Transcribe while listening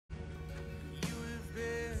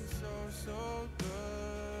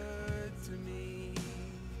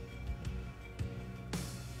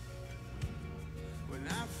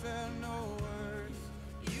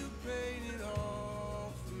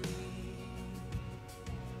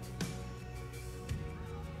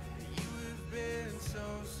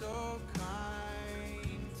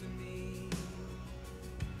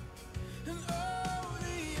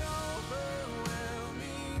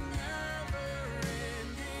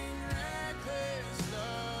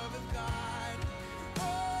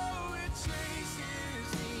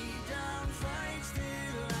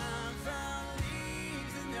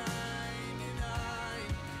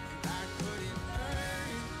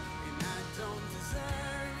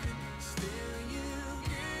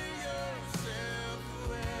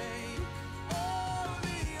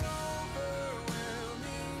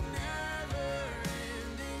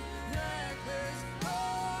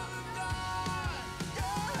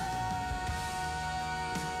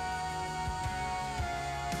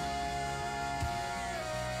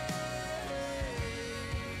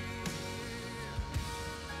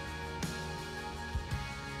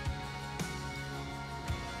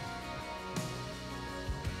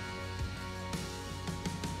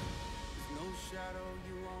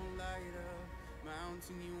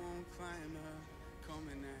mountain you won't climb up,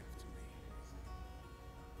 coming after me.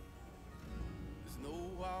 There's no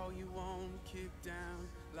wall you won't kick down,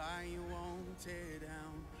 lie you won't tear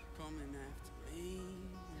down, coming after me.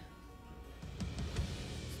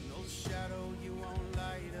 There's no shadow you won't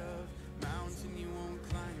light up, mountain you won't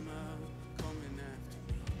climb up, coming after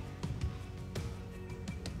me.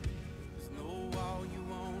 There's no wall you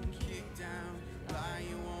won't kick down, lie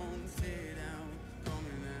you won't tear down,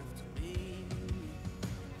 coming after me.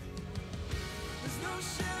 There's no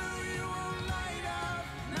shadow you won't light up,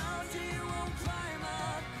 mountain you won't climb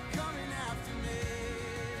up, coming after me.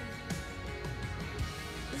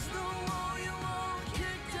 There's no wall you won't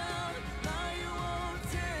kick down, lie you won't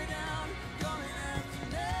tear down, coming after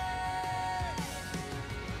me.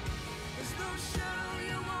 There's no shadow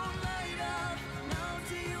you won't light up,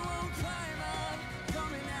 mountain you won't climb up,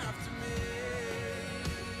 coming after me.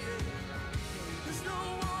 There's no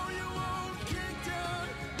wall you won't kick down,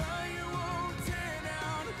 lie you won't tear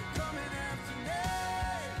down, coming after me.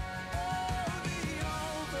 Oh, the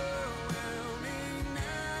overwhelming,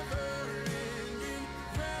 never-ending,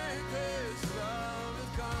 reckless love of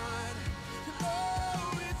God.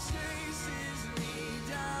 Oh, it chases me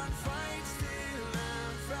down, fights till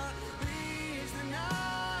I'm found, leaves the 99,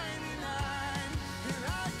 and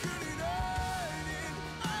I couldn't earn it,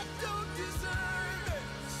 I don't deserve it,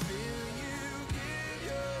 still you give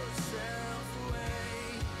yourself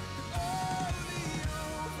away. Oh, the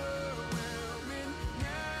overwhelming,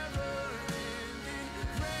 never-ending,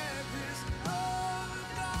 reckless love of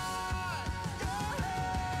God.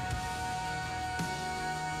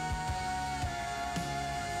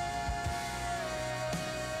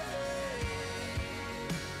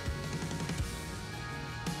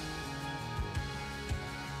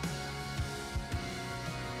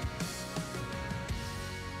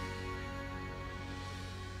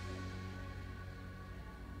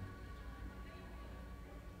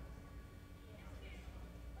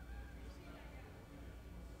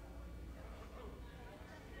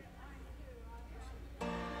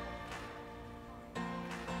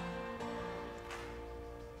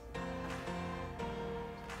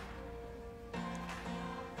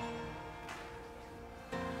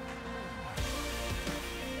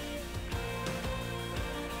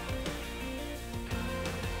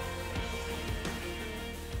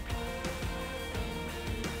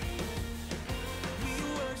 We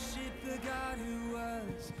worship the God who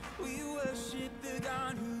was, we worship the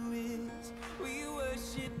God who is, we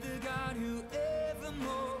worship the God who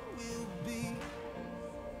evermore will be.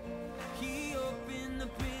 He opened the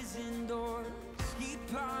prison doors, he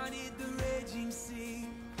parted the raging sea.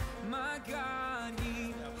 My God,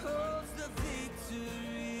 he holds the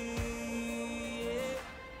victory.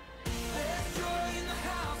 There's joy in the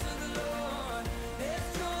house of the Lord, there's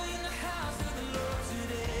joy in the house of the Lord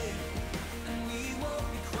today. And we won't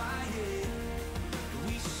be quiet,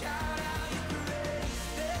 we shout out your praise.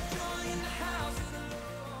 There's joy in the house of the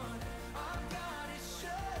Lord, our God is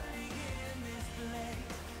surely in this place.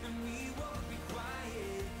 And we won't be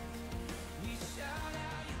quiet, we shout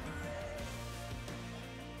out your praise.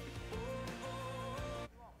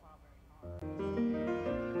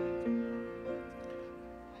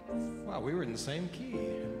 Wow, we were in the same key.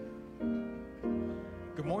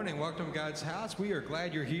 Good morning, welcome to God's house. We are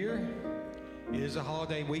glad you're here. It is a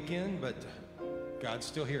holiday weekend, but God's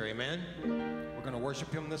still here, amen? We're going to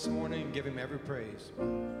worship him this morning and give him every praise.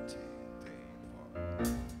 1, 2, 3,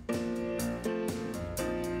 4.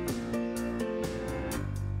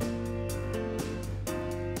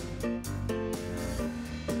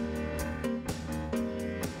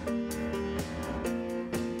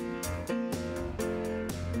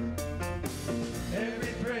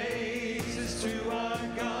 Every praise is to our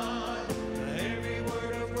God, every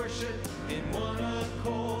word of worship in one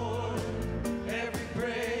accord. Every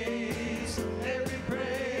praise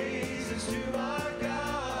is to our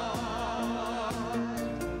God.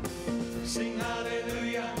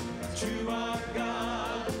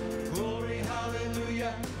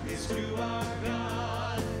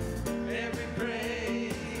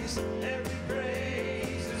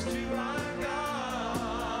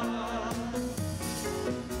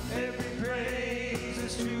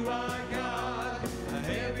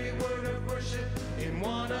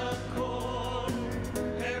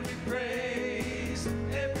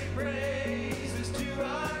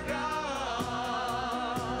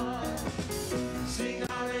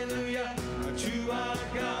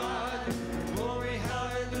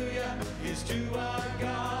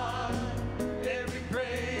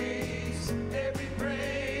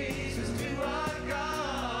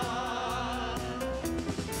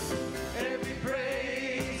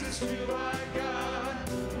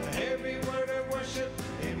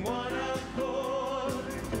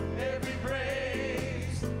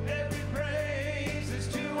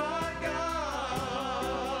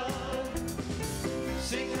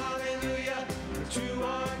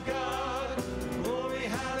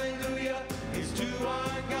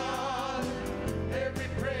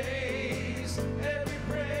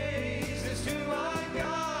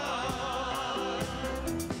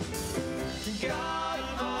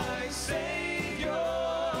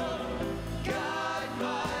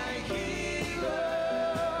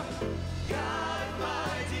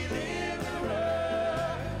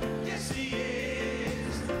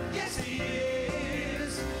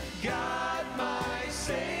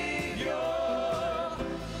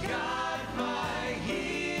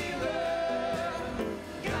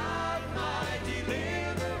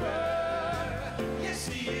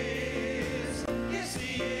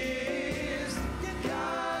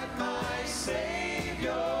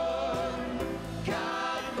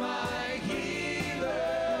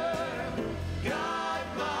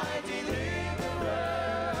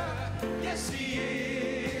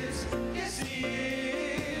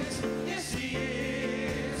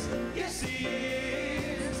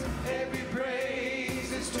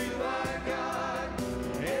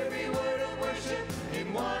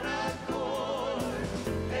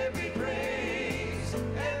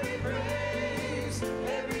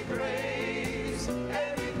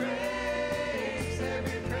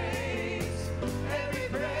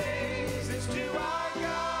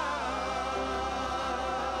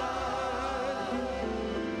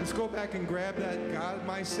 Let's go back and grab that. God,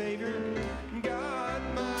 my Savior. God,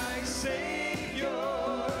 my Savior.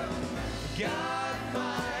 God,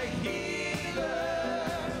 my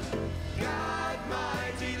healer. God,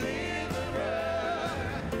 my deliverer.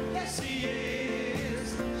 Yes, He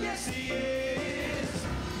is. Yes, He is.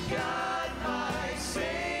 God, my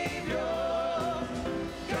Savior.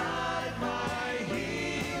 God, my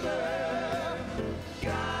healer.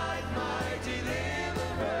 God, my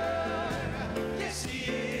deliverer. Yes,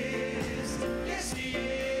 He is. Yes, He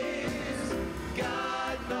is.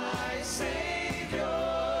 God, my Savior.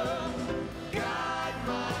 God,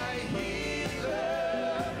 my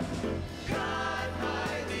healer. God,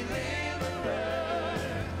 my deliverer.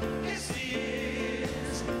 Yes, He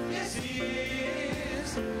is. Yes, He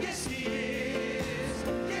is. Yes, He is.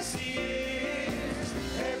 Yes, He is.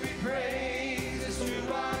 Every praise is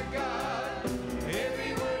to our God.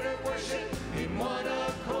 Every word of worship in one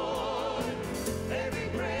accord. Every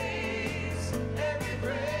praise, every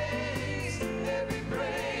praise, every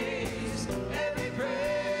praise, every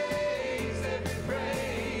praise, every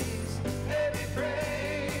praise, every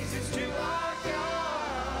praise is to our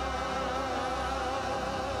God.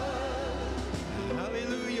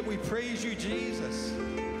 Hallelujah. We praise you, Jesus.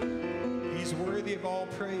 He's worthy of all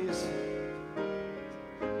praise.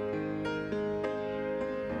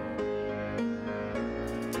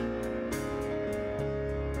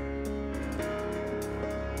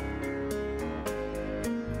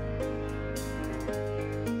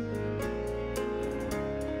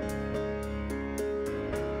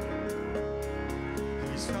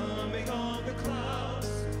 He's coming on the clouds.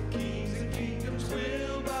 Kings and kingdoms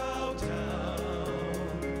will bow down.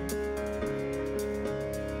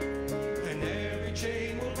 And every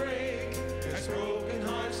chain will break as broken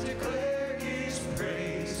hearts declare His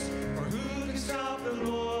praise. For who can stop the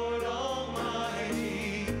Lord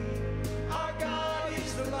Almighty? Our God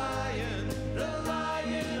is the Lion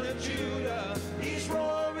of Judah. He's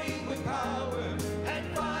roaring with power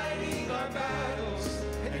and fighting our battles.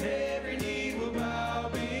 And every knee will bow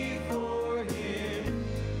before Him.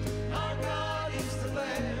 Our God is the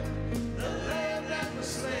Lamb that was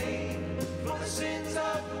slain for the sins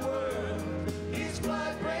of the world. His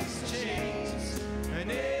blood breaks the chains,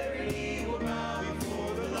 and every knee will bow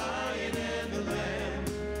before the Lion and the Lamb.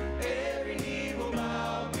 Every knee will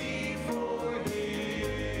bow before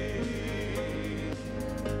Him.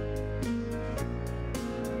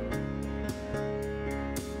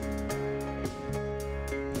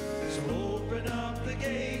 So open up the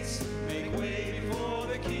gates, make way before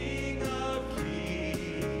the King of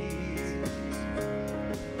Kings.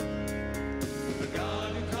 The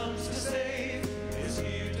God who comes to save is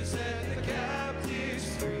here to set the captives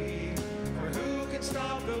free. For who can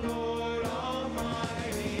stop the Lord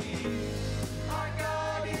Almighty? Our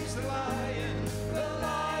God is the Lion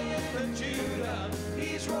of Judah.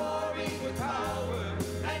 He's roaring with power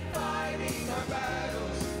and fighting our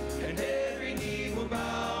battles. And every knee will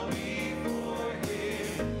bow before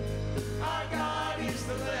Him. Our God is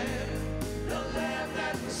the Lamb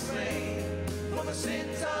that was slain for the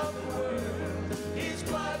sins of the world. His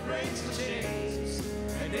blood breaks the chains,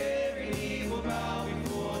 and every knee will bow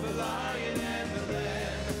before the Lion and the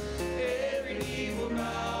Lamb. Every knee will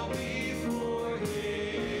bow before Him.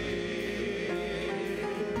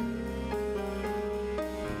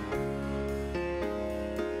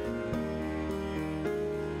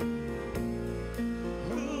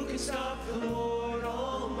 Who can stop the Lord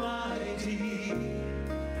Almighty?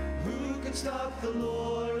 Who can stop the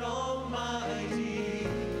Lord Almighty?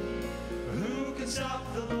 Who can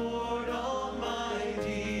stop the Lord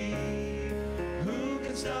Almighty? Who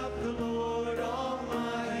can stop the Lord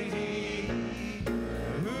Almighty?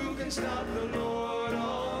 Who can stop the Lord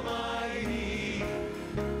Almighty?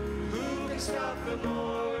 Who can stop the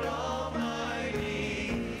Lord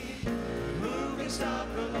Almighty? Who can stop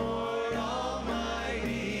the Lord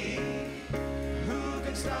Almighty? Who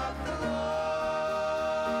can stop the Lord?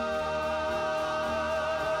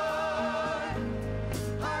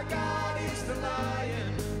 Our God is the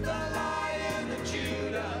Lion of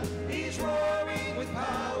Judah. He's roaring with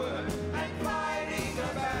power and fighting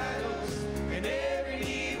our battles. And every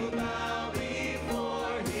knee will bow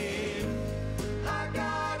before Him. Our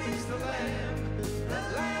God is the Lamb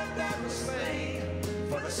that was slain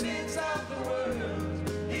for the sins of the world.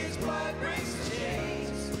 His blood breaks the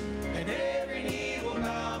chains, and every knee will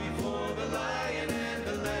bow before the Lion and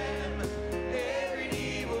the Lamb. Every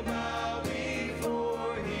knee will bow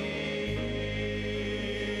before Him.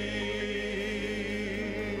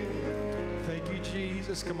 Thank you,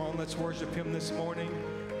 Jesus. Come on, let's worship Him this morning.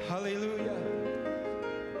 Hallelujah.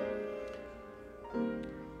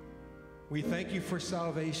 We thank you for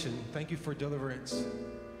salvation. Thank you for deliverance.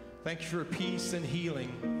 Thank you for peace and healing.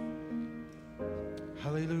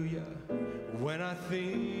 Hallelujah. When I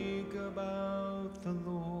think about the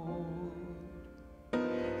Lord,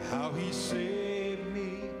 how he saved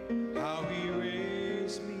me, how he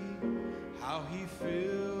raised me, how he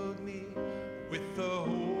filled me with the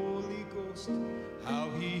Holy Ghost, how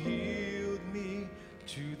he healed me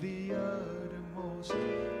to the uttermost.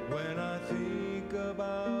 When I think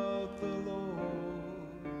about the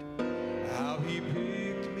Lord, how he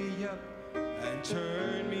picked me up and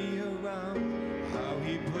turned me around, how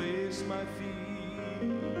he placed my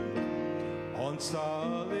feet on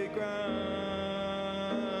solid ground.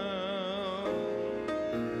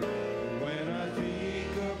 When I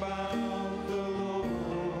think about the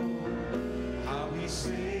Lord, how he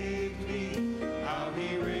saved me, how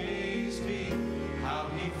he raised me, how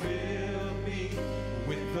he filled me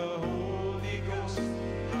with the Holy Ghost,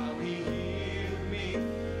 how he healed me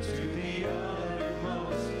to the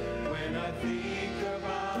uttermost. When I think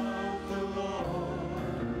about the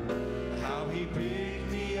Lord, how he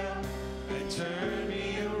picked me up and turned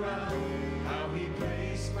me around, how he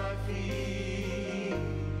placed my feet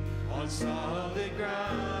on solid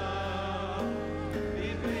ground,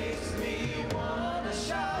 it makes me wanna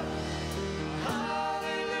shout,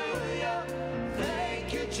 hallelujah,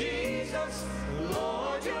 thank you, Jesus,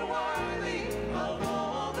 Lord, you're worthy of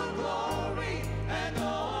all the glory and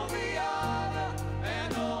all the honor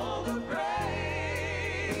and all the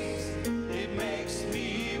praise. It makes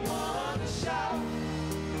me wanna shout,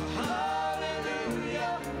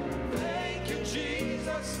 hallelujah, thank you,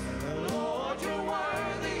 Jesus, Lord, you're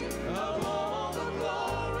worthy of all the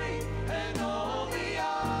glory and all the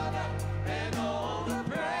honor and all the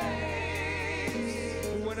praise.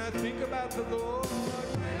 When I think about the Lord,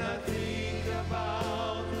 when I think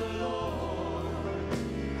about the Lord,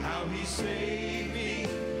 how he saved me,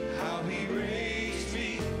 how he raised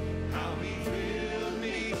me, how he filled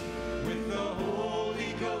me with the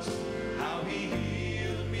Holy Ghost, how he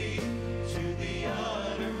healed me to the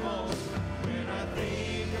uttermost. When I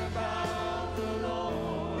think about the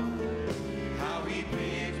Lord, how he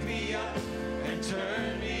picked me up and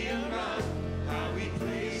turned me around, how he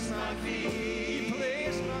placed my feet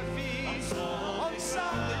on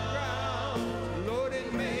solid ground. Lord,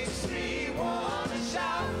 it makes me wanna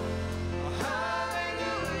shout,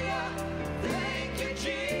 hallelujah, thank you,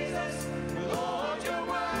 Jesus, Lord, you're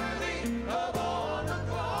worthy of all the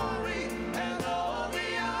glory and all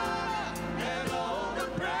the honor and all the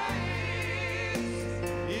praise.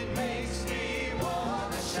 It makes me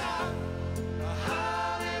wanna shout,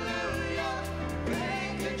 hallelujah,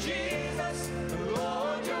 thank you, Jesus,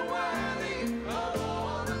 Lord, you're worthy of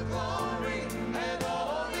all the glory and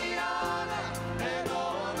all the honor and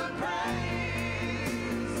all the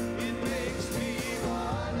praise. It makes me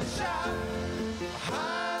wanna shout,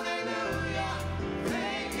 hallelujah,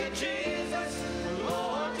 thank you, Jesus,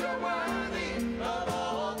 Lord, you're worthy of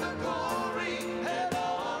all the glory and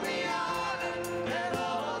all the honor and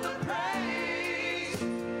all the praise.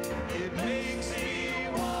 It makes me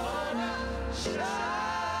wanna shout.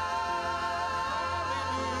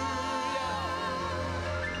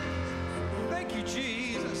 Hallelujah. Thank you,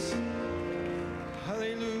 Jesus.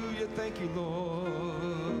 Hallelujah. Thank you, Lord.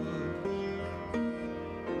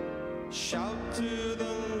 Shout to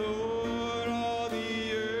the Lord, all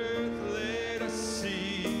the earth, let us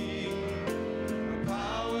sing.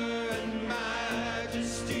 Power and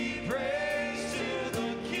majesty, praise to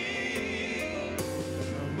the King.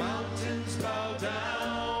 The mountains bow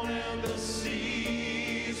down and the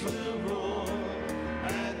seas will roar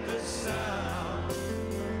at the sound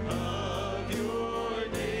of your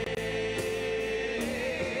name.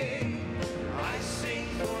 I sing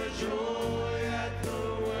for joy at the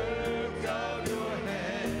work of your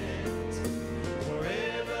hands.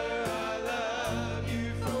 Forever I love you,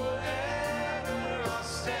 forever I'll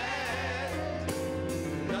stand.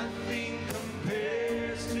 Nothing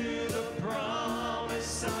compares to the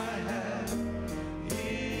promise I have in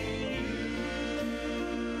you.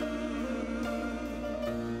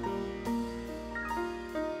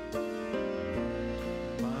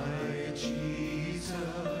 My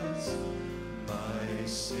Jesus, my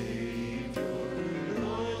Savior,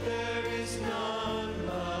 Lord, there is none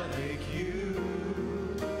like you.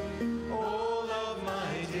 All of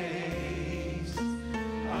my days,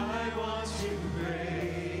 I want to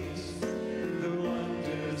praise the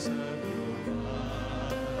wonders of your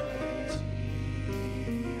mighty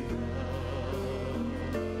love.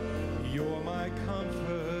 You're my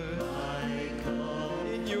comfort,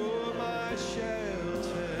 and you're my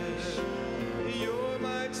shelter. You're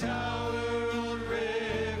my tower of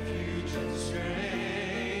refuge.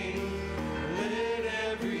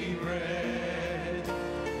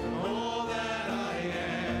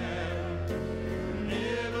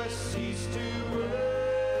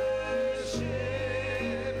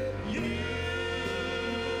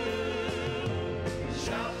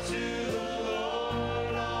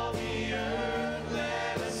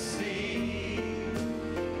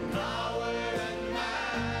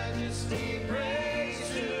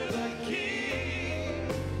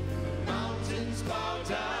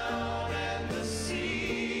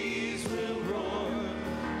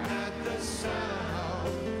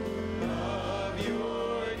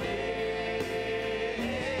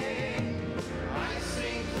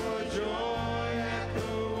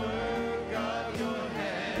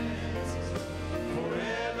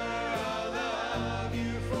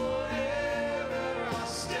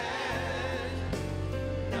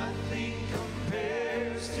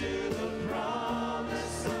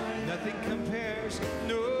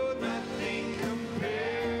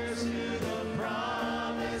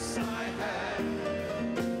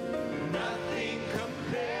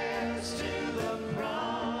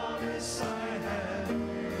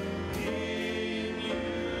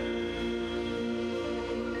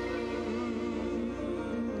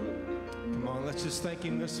 Let's just thank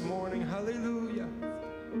him this morning. Hallelujah.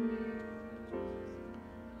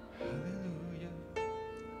 Hallelujah.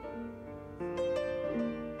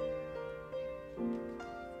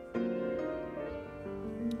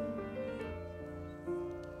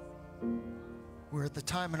 We're at the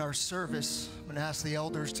time in our service. I'm going to ask the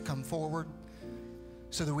elders to come forward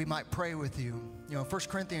so that we might pray with you. You know, 1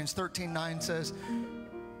 Corinthians 13:9 says,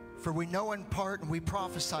 "For we know in part and we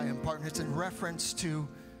prophesy in part." And it's in reference to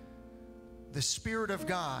the Spirit of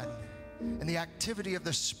God and the activity of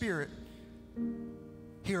the Spirit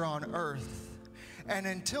here on earth. And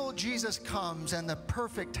until Jesus comes and the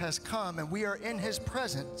perfect has come and we are in his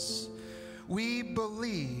presence, we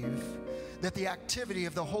believe that the activity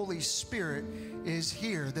of the Holy Spirit is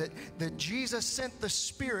here, that Jesus sent the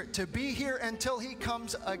Spirit to be here until he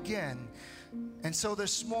comes again. And so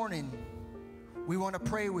this morning, we want to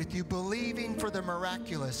pray with you, believing for the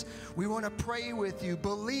miraculous. We want to pray with you,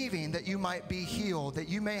 believing that you might be healed, that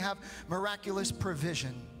you may have miraculous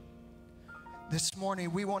provision. This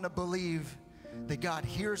morning, we want to believe that God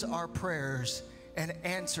hears our prayers and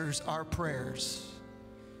answers our prayers.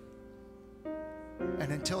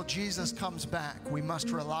 And until Jesus comes back, we must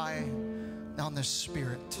rely on the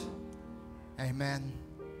Spirit. Amen.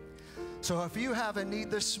 So if you have a need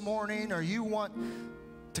this morning, or you want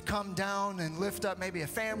to come down and lift up maybe a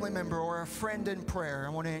family member or a friend in prayer, I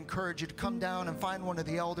want to encourage you to come down and find one of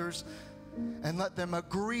the elders and let them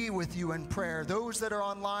agree with you in prayer. Those that are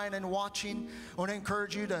online and watching, I want to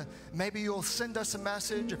encourage you to, maybe you'll send us a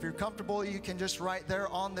message. If you're comfortable, you can just write there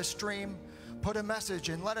on the stream, put a message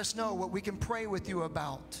and let us know what we can pray with you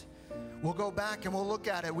about. We'll go back and we'll look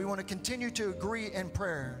at it. We want to continue to agree in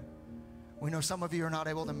prayer. We know some of you are not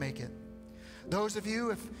able to make it. Those of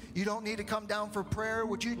you, if you don't need to come down for prayer,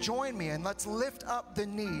 would you join me and let's lift up the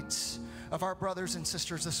needs of our brothers and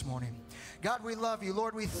sisters this morning. God, we love you.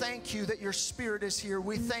 Lord, we thank you that your Spirit is here.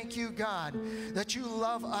 We thank you, God, that you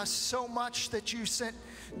love us so much that you sent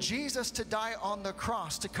Jesus to die on the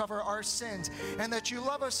cross to cover our sins, and that you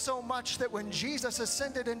love us so much that when Jesus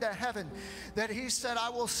ascended into heaven, that he said, I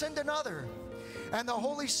will send another, and the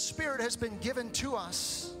Holy Spirit has been given to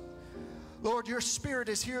us. Lord, your Spirit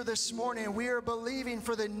is here this morning, and we are believing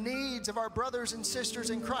for the needs of our brothers and sisters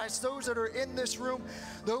in Christ, those that are in this room,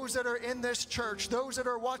 those that are in this church, those that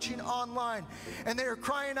are watching online, and they are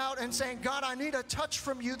crying out and saying, God, I need a touch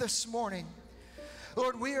from you this morning.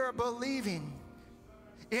 Lord, we are believing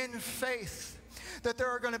in faith that there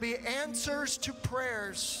are going to be answers to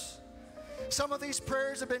prayers. Some of these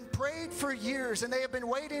prayers have been prayed for years, and they have been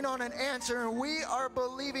waiting on an answer, and we are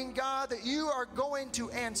believing, God, that you are going to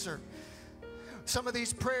answer. Some of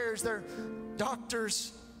these prayers, they're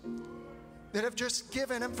doctors that have just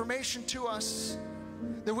given information to us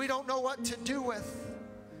that we don't know what to do with,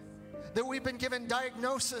 that we've been given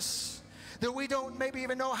diagnosis that we don't maybe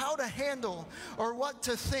even know how to handle or what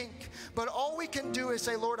to think. But all we can do is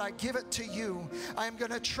say, Lord, I give it to you. I'm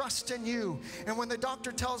going to trust in you. And when the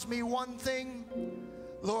doctor tells me one thing,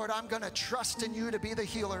 Lord, I'm going to trust in you to be the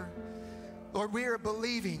healer. Lord, we are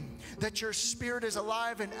believing that your Spirit is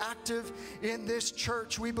alive and active in this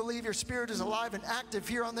church. We believe your Spirit is alive and active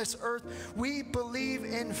here on this earth. We believe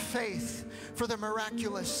in faith for the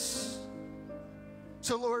miraculous.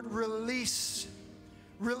 So, Lord, release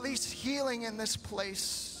healing in this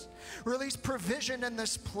place. Release provision in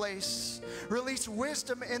this place. Release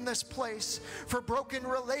wisdom in this place. For broken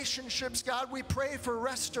relationships, God, we pray for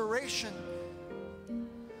restoration.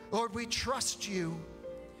 Lord, we trust you.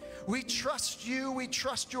 We trust you. We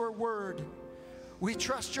trust your word. We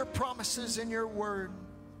trust your promises in your word.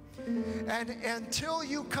 And until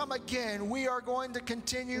you come again, we are going to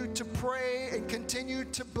continue to pray and continue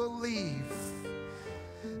to believe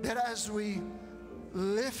that as we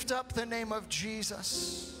lift up the name of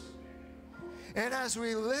Jesus, and as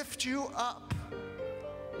we lift you up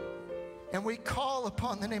and we call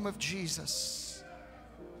upon the name of Jesus,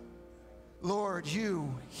 Lord,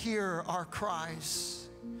 you hear our cries.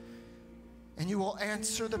 And you will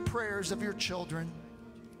answer the prayers of your children.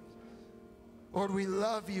 Lord, we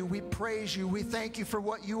love you. We praise you. We thank you for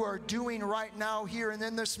what you are doing right now here and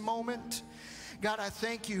in this moment. God, I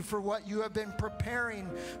thank you for what you have been preparing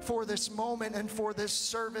for this moment and for this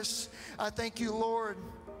service. I thank you, Lord,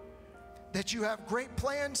 that you have great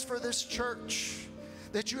plans for this church,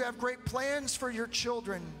 that you have great plans for your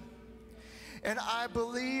children. And I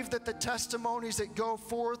believe that the testimonies that go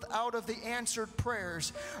forth out of the answered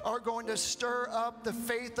prayers are going to stir up the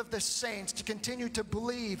faith of the saints to continue to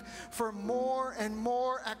believe for more and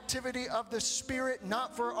more activity of the Spirit,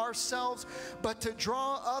 not for ourselves, but to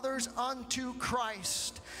draw others unto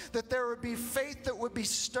Christ. That there would be faith that would be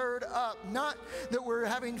stirred up, not that we're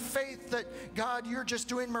having faith that, God, you're just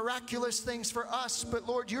doing miraculous things for us, but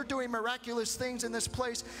Lord, you're doing miraculous things in this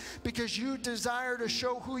place because you desire to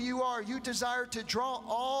show who you are. You desire to draw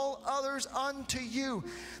all others unto you,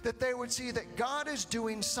 that they would see that God is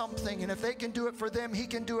doing something, and if they can do it for them, He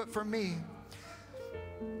can do it for me.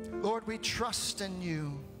 Lord, we trust in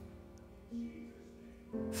you.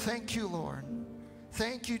 Thank you, Lord.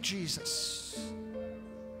 Thank you, Jesus.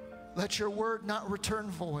 Let your word not return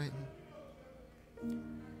void.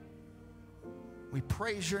 We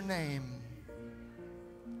praise your name.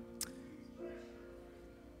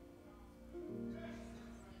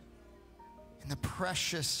 In the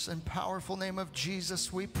precious and powerful name of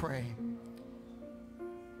Jesus, we pray.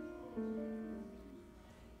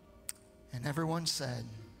 And everyone said,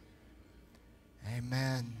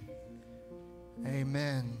 amen.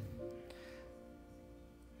 Amen.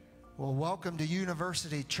 Well, welcome to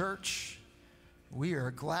University Church. We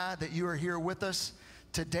are glad that you are here with us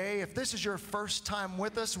today. If this is your first time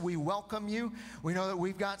with us, we welcome you. We know that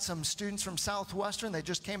we've got some students from Southwestern. They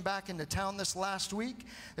just came back into town this last week.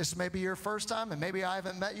 This may be your first time, and maybe I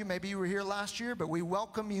haven't met you. Maybe you were here last year, but we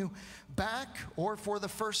welcome you back or for the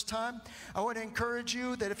first time. I want to encourage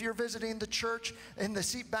you that if you're visiting the church, in the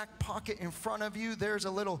seat back pocket in front of you, there's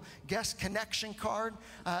a little guest connection card.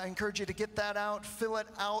 I encourage you to get that out, fill it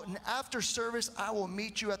out, and after service, I will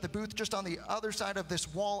meet you at the booth just on the other side of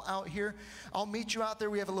this wall out here. I'll meet you out there.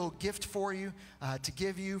 We have a little gift for you to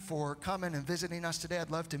give you for coming and visiting us today. I'd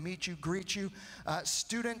love to meet you, greet you.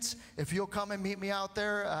 Students, if you'll come and meet me out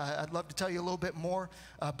there, I'd love to tell you a little bit more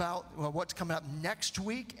about what's coming up next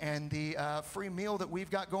week and the free meal that we've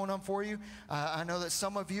got going on for you. I know that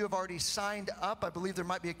some of you have already signed up. I believe there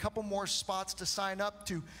might be a couple more spots to sign up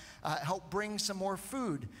to help bring some more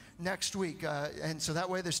food next week. And so that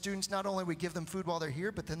way the students, not only we give them food while they're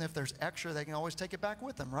here, but then if there's extra, they can always take it back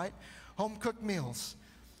with them, right? Home-cooked meals.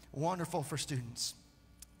 Wonderful for students.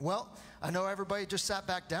 Well, I know everybody just sat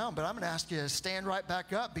back down, but I'm going to ask you to stand right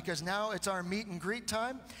back up because now it's our meet and greet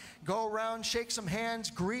time. Go around, shake some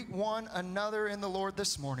hands, greet one another in the Lord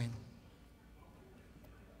this morning.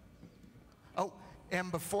 Oh,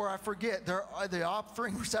 and before I forget, the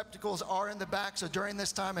offering receptacles are in the back, so during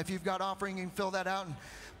this time, if you've got offering, you can fill that out and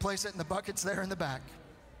place it in the buckets there in the back.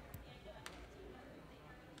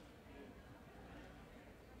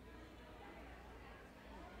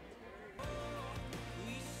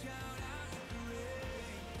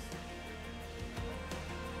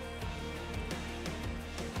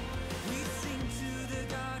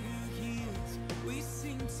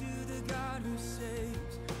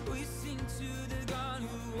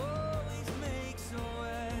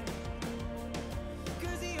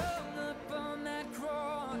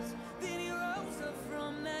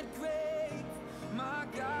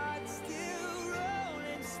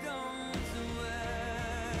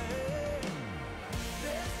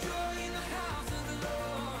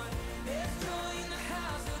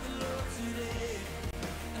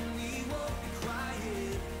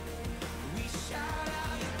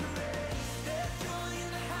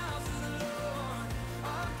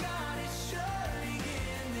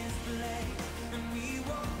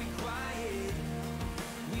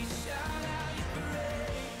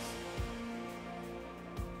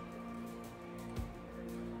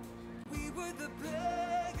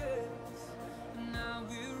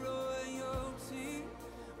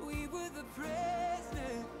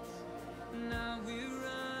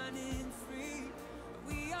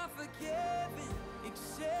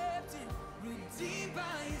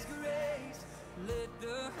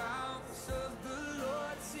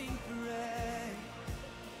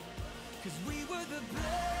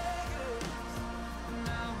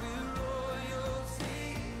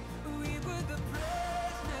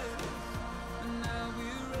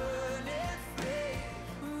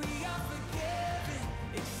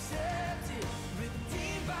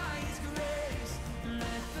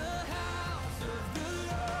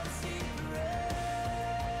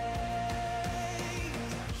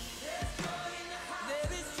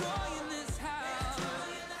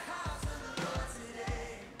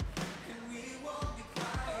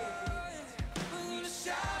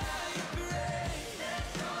 Shout out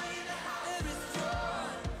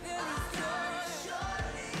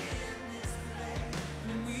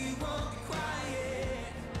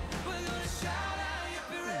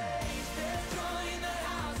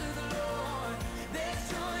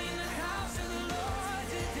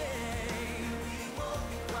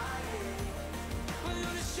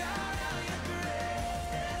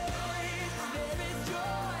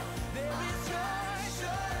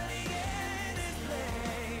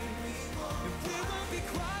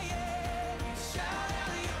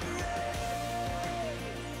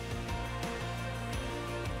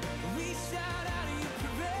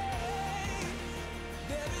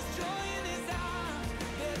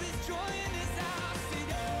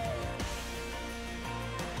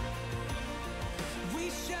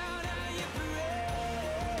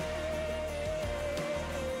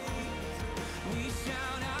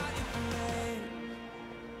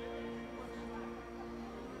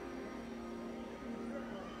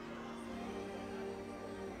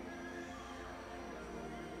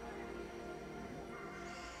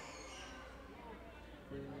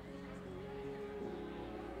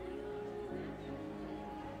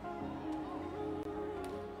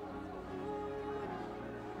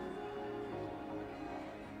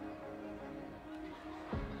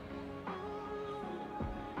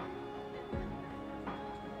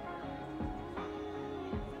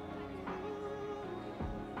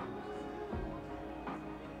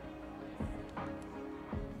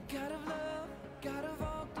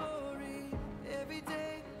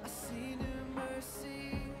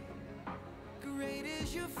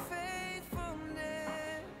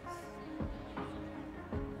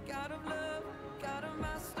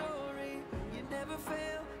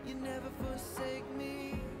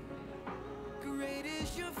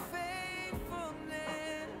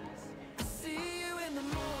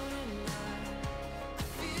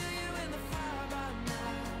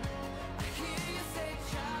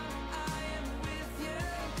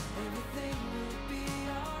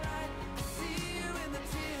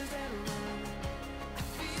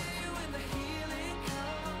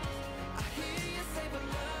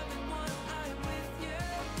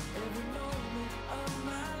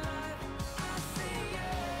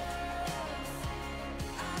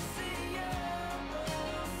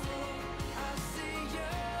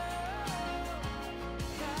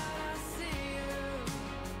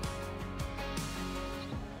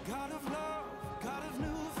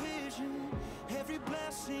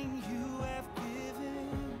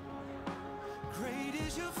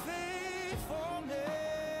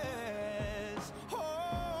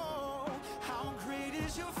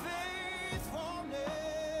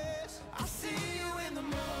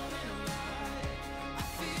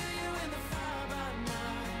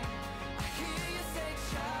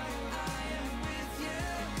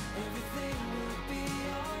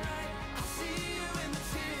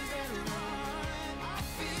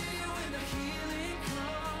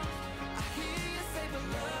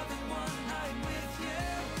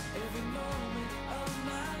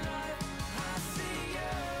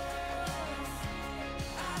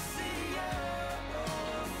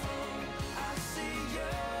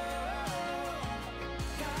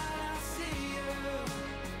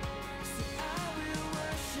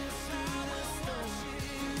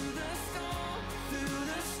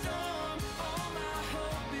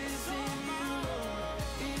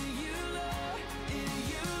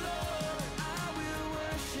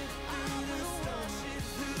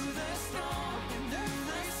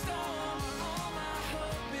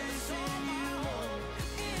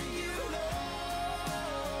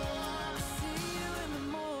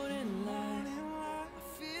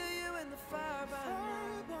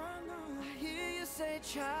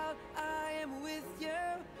child, I am with you.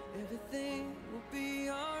 Everything will be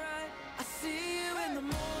alright. I see you in the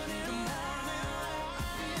morning light. I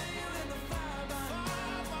feel you in the fire by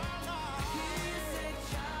night. Hear you say,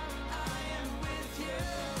 child, I am with you.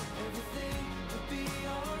 Everything will be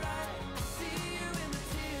alright. I see you in the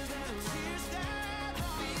tears that I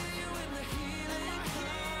feel you in the healing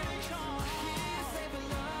come. I hear you say,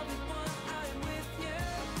 beloved one, I am with you.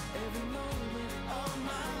 Every moment of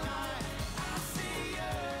my life. I see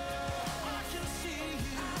you. I can see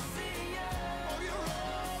you. I see you. Oh, you're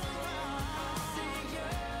all around. I see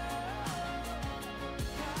you. God,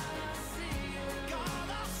 I see you.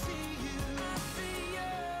 God, I see you. I see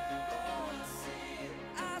you. Oh, I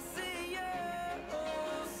see you.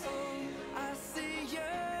 Oh, I see you.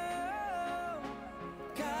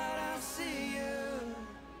 God, I see you.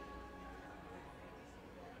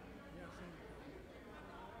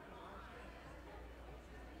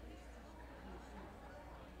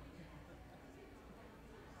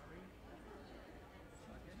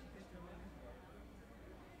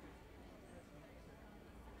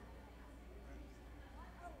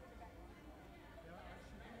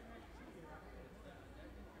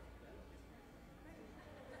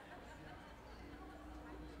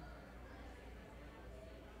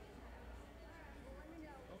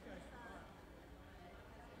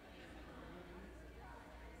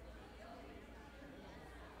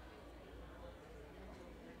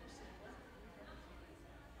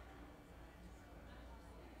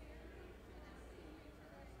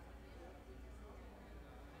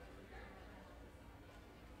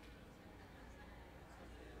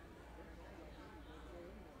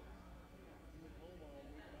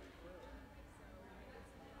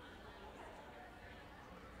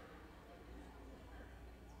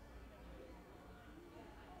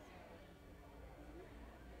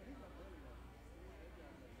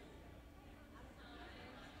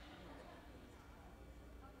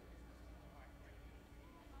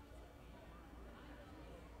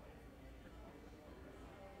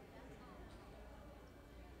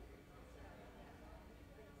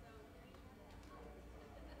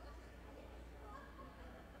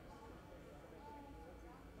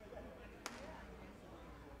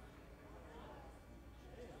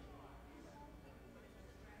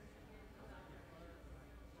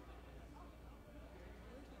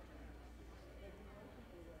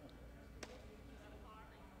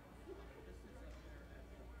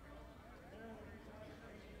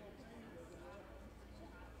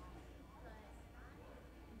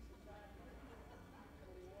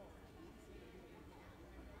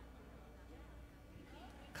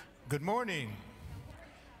 Good morning.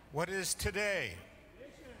 What is today?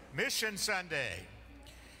 Mission Sunday.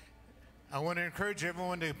 I want to encourage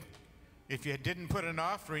everyone to, if you didn't put an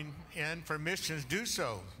offering in for missions, do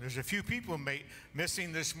so. There's a few people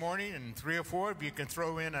missing this morning, and 3 or 4 of you can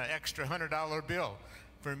throw in an extra $100 bill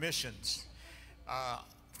for missions.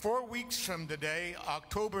 4 weeks from today,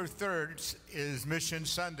 October 3rd, is Mission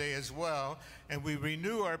Sunday as well, and we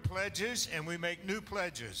renew our pledges and we make new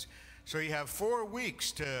pledges. So you have 4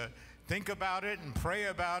 weeks to think about it and pray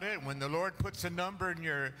about it. When the Lord puts a number in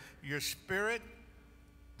your spirit,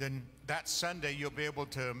 then that Sunday you'll be able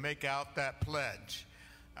to make out that pledge.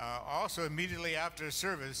 Also, immediately after the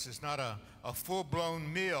service, it's not a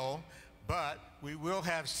full-blown meal, but we will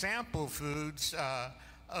have sample foods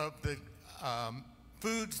of the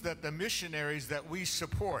foods that the missionaries that we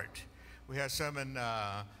support. We have some in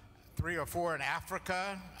 3 or 4 in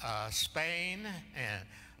Africa, Spain, and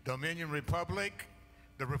Dominion Republic,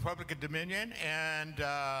 the Republic of Dominion, and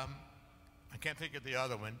I can't think of the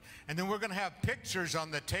other one. And then we're going to have pictures on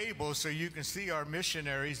the table so you can see our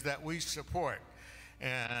missionaries that we support.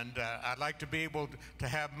 And I'd like to be able to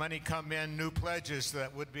have money come in, new pledges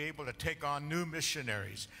that would be able to take on new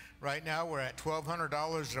missionaries. Right now we're at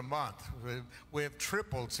 $1,200 a month. We have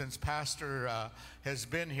tripled since Pastor has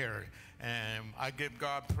been here. And I give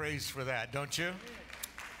God praise for that, don't you?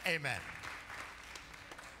 Amen.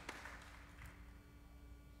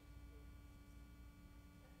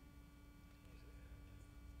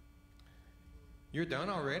 You're done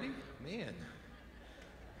already? Man.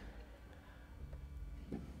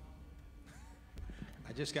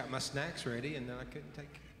 I just got my snacks ready and then I couldn't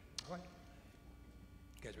take. All right.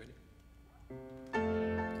 You guys ready?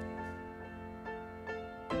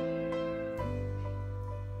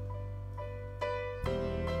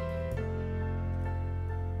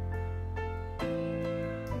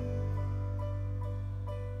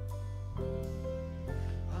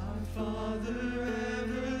 Our Father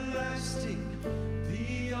everlasting,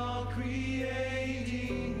 the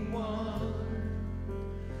all-creating one,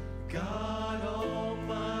 God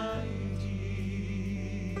Almighty,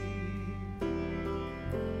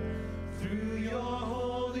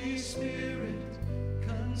 Holy Spirit,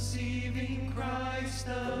 conceiving Christ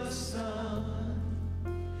the Son,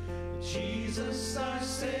 Jesus our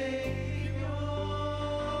Savior.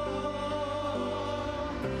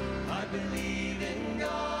 I believe in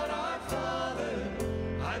God our Father,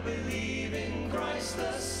 I believe in Christ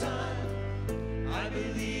the Son, I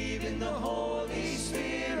believe in the Holy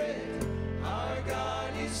Spirit, our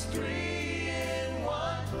God is three in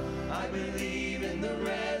one. I believe in the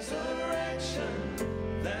resurrection,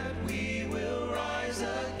 that we will rise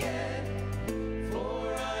again,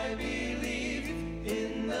 for I believe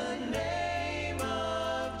in the name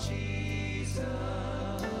of Jesus.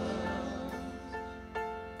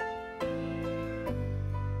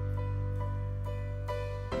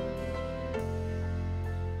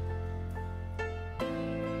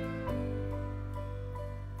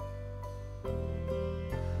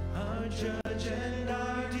 Our judge and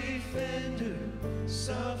our defender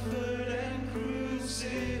suffered and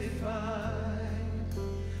crucified.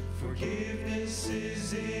 Forgiveness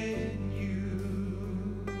is in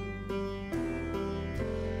you.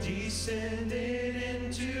 Descended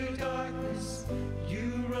into darkness,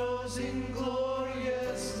 you rose in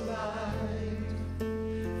glorious light.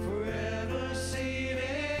 Forever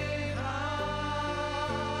seated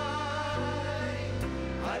high.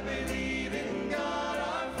 I believe in God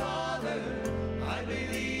our Father, I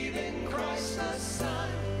believe in Christ the Son,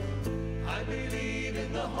 I believe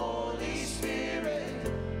in the Holy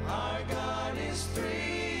Spirit, our God is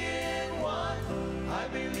three in one. I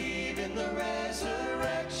believe in the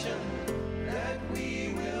resurrection, that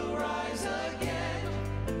we will rise again,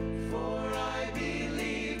 for I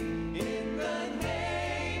believe in the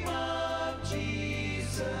name of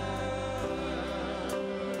Jesus.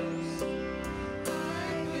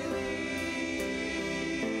 I believe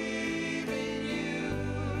in you.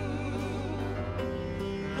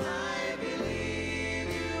 I believe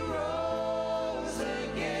you rose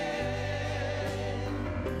again.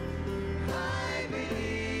 I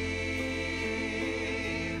believe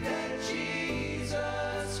that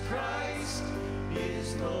Jesus Christ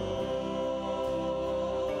is Lord.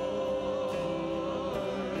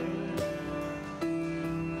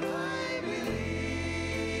 I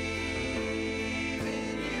believe in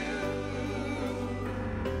you.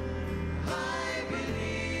 I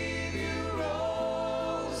believe you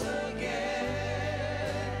rose again.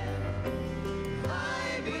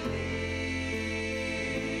 I believe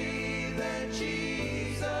that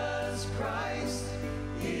Jesus Christ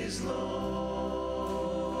is Lord.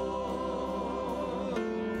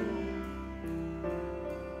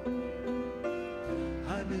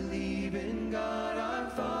 I believe in God our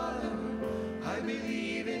Father, I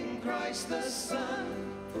believe in Christ the Son,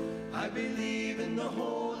 I believe in the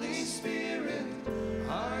Holy Spirit,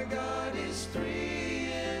 our God is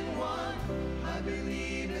three in one. I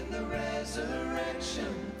believe in the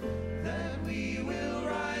resurrection, that we will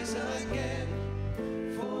rise again,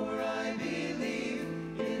 for I believe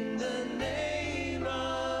in the name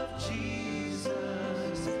of Jesus,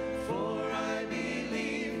 for I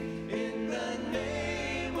believe in the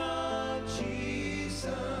name of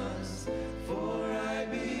Jesus, for I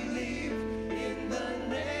believe in the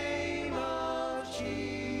name of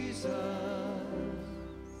Jesus.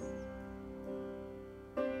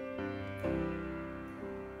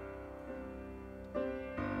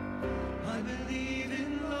 I believe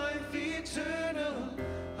in life eternal,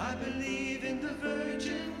 I believe in the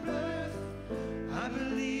virgin birth, I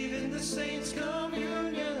believe in the saints'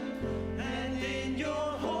 communion, and in your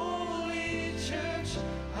holy church.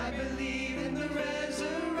 I believe in the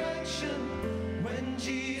resurrection, when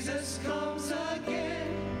Jesus comes again,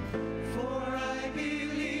 for I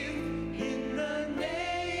believe in the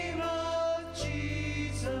name of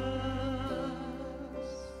Jesus.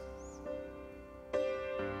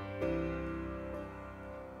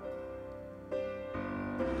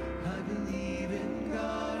 I believe in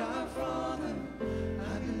God our Father,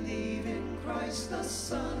 I believe in Christ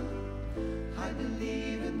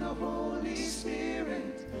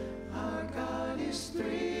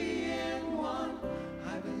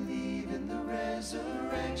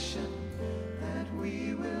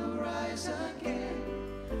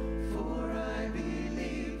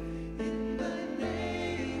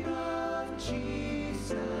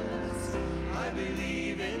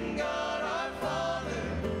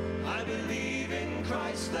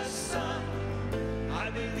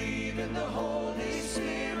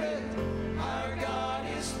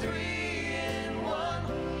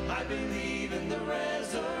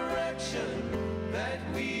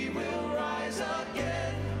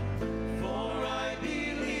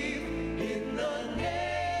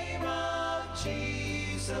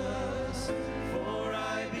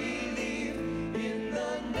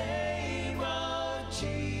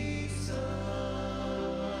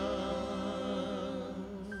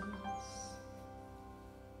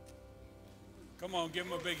Come on, give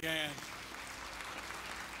them a big hand.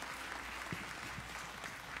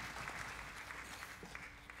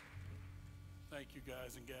 Thank you,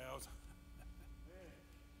 guys and gals.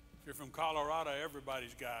 If you're from Colorado,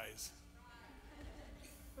 everybody's guys.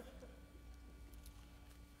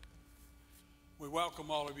 We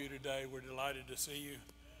welcome all of you today. We're delighted to see you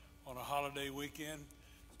on a holiday weekend.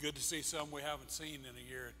 It's good to see some we haven't seen in a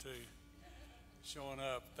year or two showing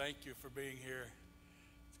up. Thank you for being here.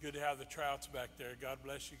 It's good to have the Trouts back there. God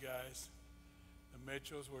bless you guys. The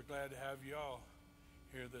Mitchells, we're glad to have you all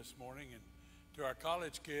here this morning. And to our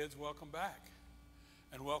college kids, welcome back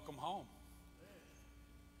and welcome home.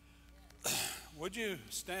 Would you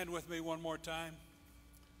stand with me one more time?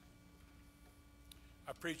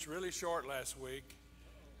 I preached really short last week,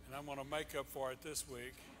 and I'm going to make up for it this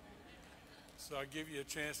week. So I'll give you a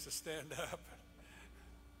chance to stand up,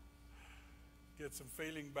 get some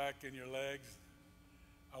feeling back in your legs.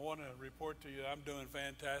 I want to report to you I'm doing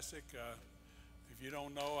fantastic. If you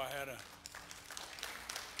don't know,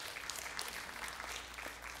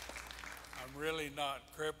 I'm really not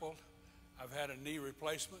crippled. I've had a knee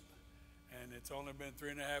replacement, and it's only been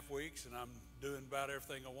 3.5 weeks, and I'm doing about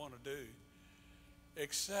everything I want to do.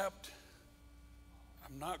 Except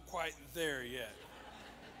I'm not quite there yet.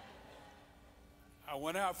 I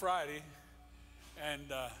went out Friday and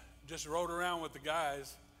just rode around with the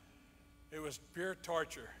guys. It was pure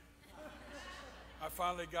torture. I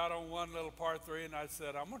finally got on one little par 3 and I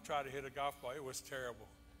said, I'm going to try to hit a golf ball. It was terrible.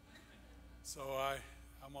 So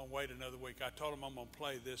I'm going to wait another week. I told them I'm going to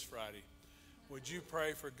play this Friday. Would you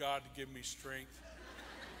pray for God to give me strength?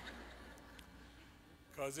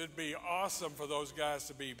 Because it'd be awesome for those guys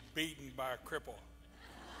to be beaten by a cripple.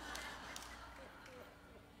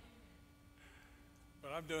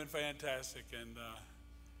 But I'm doing fantastic, and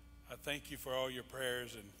I thank you for all your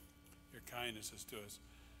prayers and your kindnesses to us.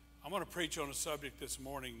 I'm going to preach on a subject this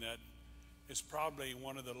morning that is probably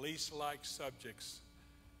one of the least liked subjects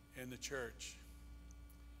in the church.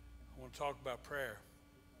 I want to talk about prayer.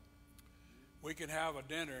 We can have a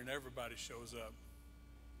dinner and everybody shows up.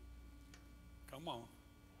 Come on.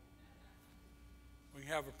 We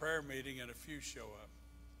can have a prayer meeting and a few show up.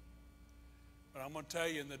 But I'm going to tell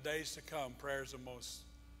you, in the days to come, prayer is the most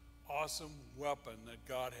awesome weapon that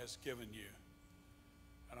God has given you.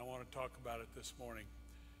 And I want to talk about it this morning.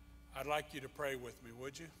 I'd like you to pray with me,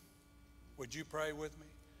 would you? Would you pray with me?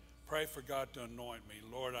 Pray for God to anoint me.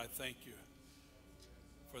 Lord, I thank you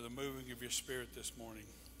for the moving of your Spirit this morning.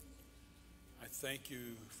 I thank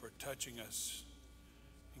you for touching us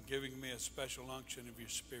and giving me a special unction of your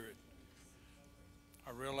Spirit.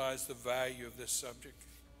 I realize the value of this subject,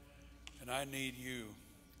 and I need you,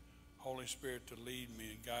 Holy Spirit, to lead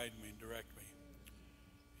me and guide me and direct me.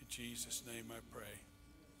 In Jesus' name I pray.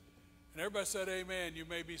 And everybody said amen. You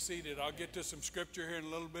may be seated. I'll get to some scripture here in a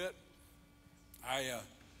little bit. I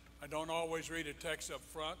don't always read a text up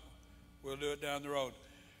front. We'll do it down the road.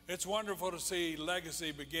 It's wonderful to see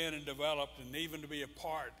legacy begin and develop, and even to be a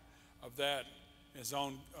part of that is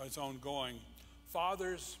ongoing.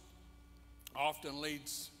 Fathers often leave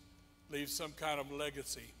some kind of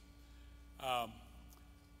legacy.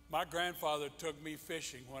 My grandfather took me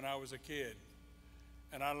fishing when I was a kid,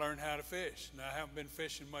 and I learned how to fish. Now, I haven't been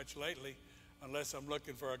fishing much lately unless I'm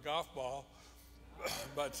looking for a golf ball,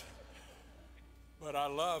 but I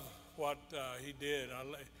love what he did.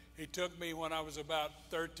 He took me when I was about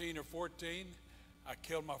 13 or 14. I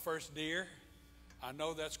killed my first deer. I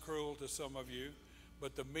know that's cruel to some of you,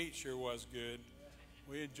 but the meat sure was good.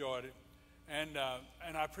 We enjoyed it. And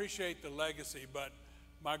I appreciate the legacy, but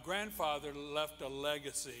my grandfather left a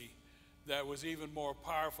legacy that was even more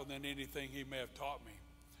powerful than anything he may have taught me.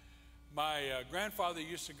 My grandfather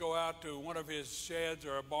used to go out to one of his sheds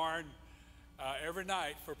or a barn every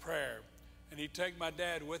night for prayer, and he'd take my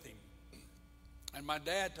dad with him. And my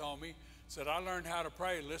dad told me, said, I learned how to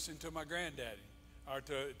pray listening to my granddaddy, or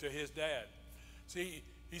to his dad. See,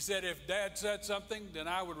 he said if Dad said something, then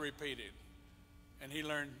I would repeat it. And he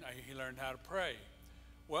learned how to pray.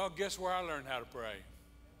 Well, guess where I learned how to pray?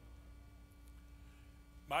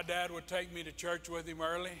 My dad would take me to church with him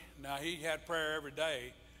early. Now, he had prayer every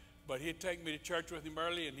day, but he'd take me to church with him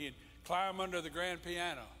early, and he'd climb under the grand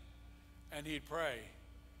piano, and he'd pray.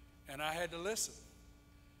 And I had to listen.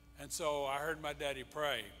 And so I heard my daddy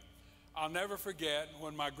pray. I'll never forget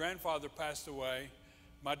when my grandfather passed away,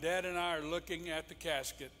 my dad and I are looking at the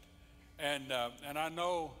casket, and I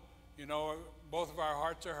know, both of our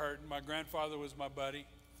hearts are hurting. My grandfather was my buddy.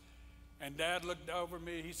 And Dad looked over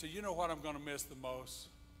me. He said, you know what I'm going to miss the most?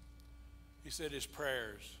 He said his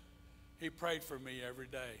prayers. He prayed for me every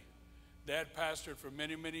day. Dad pastored for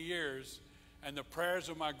many, many years, And the prayers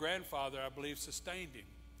of my grandfather, I believe, sustained him.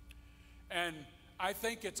 And I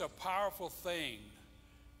think it's a powerful thing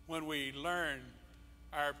when we learn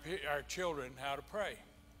our children how to pray.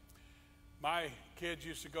 My kids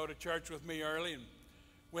used to go to church with me early, and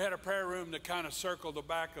we had a prayer room that kind of circled the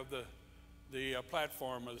back of the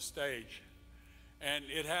platform of the stage. And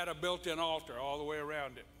it had a built-in altar all the way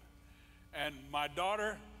around it. And my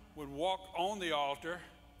daughter would walk on the altar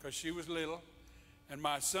because she was little, and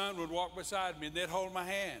my son would walk beside me, and they'd hold my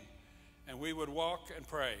hand, and we would walk and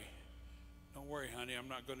pray. Don't worry, honey, I'm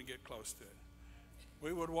not going to get close to it.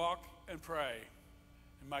 We would walk and pray,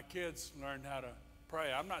 and my kids learned how to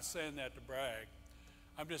pray. I'm not saying that to brag.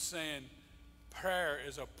 I'm just saying prayer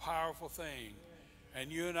is a powerful thing,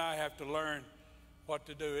 and you and I have to learn what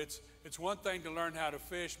to do. It's one thing to learn how to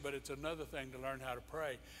fish, but it's another thing to learn how to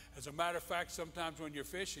pray. As a matter of fact, sometimes when you're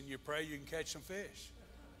fishing, you pray you can catch some fish.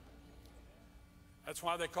 That's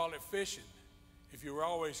why they call it fishing. If you were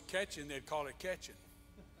always catching, they'd call it catching.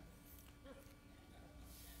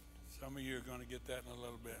 Some of you are going to get that in a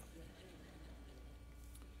little bit.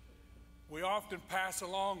 We often pass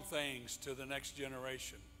along things to the next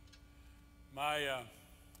generation. My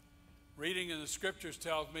reading in the scriptures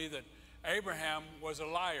tells me that Abraham was a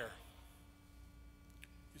liar.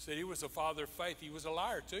 You said he was the father of faith. He was a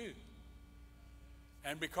liar too.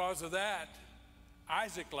 And because of that,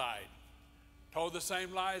 Isaac lied. Told the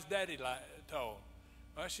same lie as Daddy told.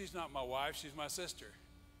 Well, she's not my wife, she's my sister.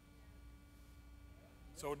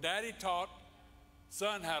 So Daddy taught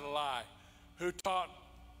son how to lie, who taught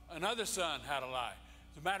another son how to lie.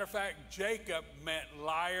 As a matter of fact, Jacob meant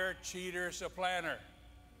liar, cheater, supplanter.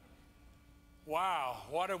 Wow,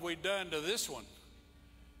 what have we done to this one?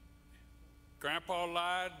 Grandpa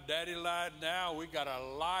lied, Daddy lied, now we got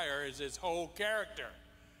a liar as his whole character.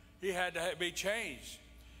 He had to be changed.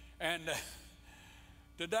 And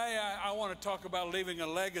today I want to talk about leaving a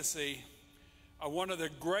legacy of one of the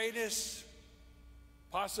greatest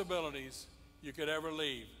possibilities you could ever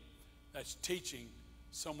leave. That's teaching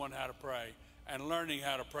someone how to pray and learning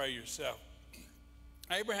how to pray yourself.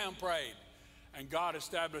 Abraham prayed, and God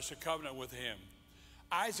established a covenant with him.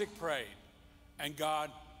 Isaac prayed, and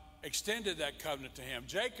God extended that covenant to him.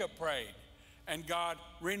 Jacob prayed, and God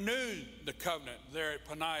renewed the covenant there at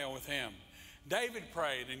Peniel with him. David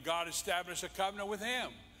prayed, and God established a covenant with him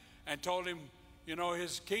and told him, you know,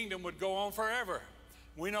 his kingdom would go on forever.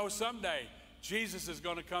 We know someday Jesus is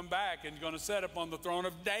going to come back and going to sit upon the throne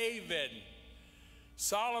of David.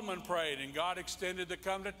 Solomon prayed, and God extended the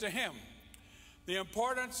covenant to him. The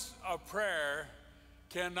importance of prayer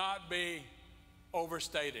cannot be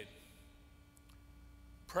overstated.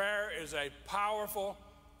 Prayer is a powerful,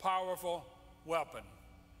 powerful weapon.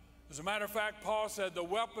 As a matter of fact, Paul said the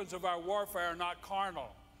weapons of our warfare are not carnal,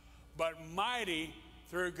 but mighty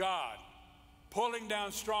through God, pulling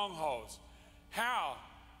down strongholds. How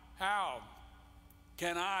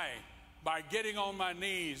can I, by getting on my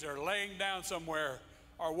knees or laying down somewhere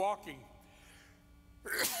or walking,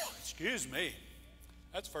 excuse me,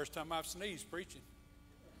 that's the first time I've sneezed preaching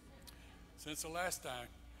since the last time.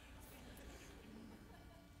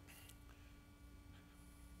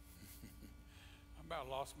 I about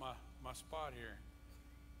lost my spot here.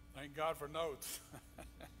 Thank God for notes.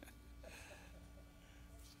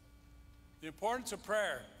 The importance of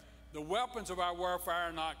prayer. The weapons of our warfare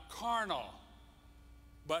are not carnal,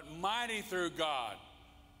 but mighty through God,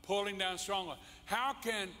 pulling down strongholds. How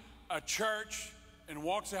can a church in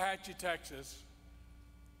Waxahachie, Texas,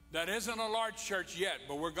 that isn't a large church yet,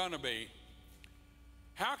 but we're going to be,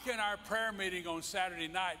 how can our prayer meeting on Saturday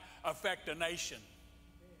night affect a nation?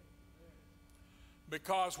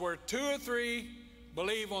 Because where 2 or 3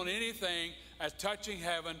 believe on anything as touching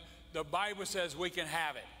heaven, the Bible says we can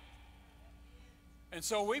have it. And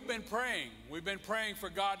so we've been praying. We've been praying for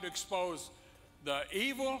God to expose the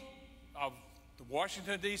evil of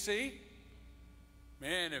Washington, D.C.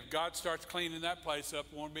 Man, if God starts cleaning that place up,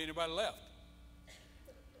 there won't be anybody left.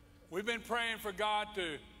 We've been praying for God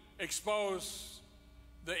to expose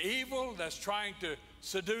the evil that's trying to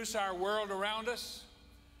seduce our world around us.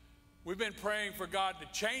 We've been praying for God to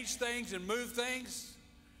change things and move things.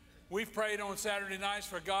 We've prayed on Saturday nights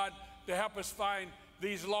for God to help us find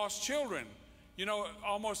these lost children. You know,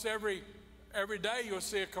 almost every day you'll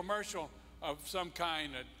see a commercial of some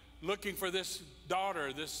kind looking for this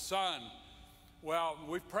daughter, this son. Well,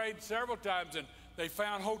 we've prayed several times, and they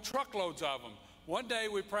found whole truckloads of them. One day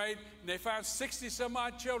we prayed, and they found 60 some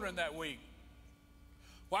odd children that week.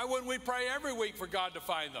 Why wouldn't we pray every week for God to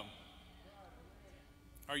find them?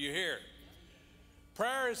 Are you here?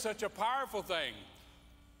 Prayer is such a powerful thing.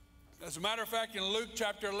 As a matter of fact, in Luke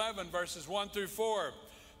chapter 11, verses 1 through 4,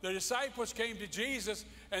 The disciples came to Jesus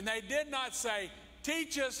and they did not say,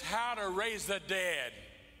 teach us how to raise the dead.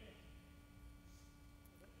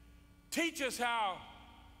 Teach us how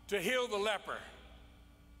to heal the leper.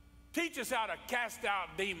 Teach us how to cast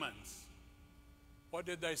out demons. What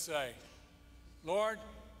did they say? Lord,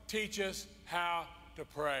 teach us how to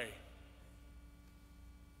pray.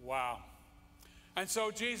 Wow. And so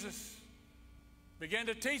Jesus began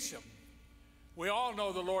to teach them. We all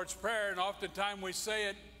know the Lord's Prayer, and oftentimes we say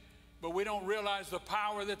it, but we don't realize the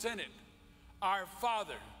power that's in it. Our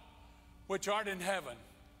Father, which art in heaven,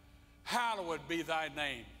 hallowed be thy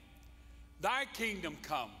name. Thy kingdom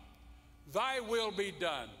come, thy will be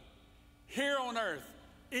done, here on earth,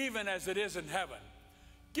 even as it is in heaven.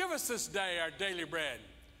 Give us this day our daily bread,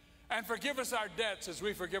 and forgive us our debts as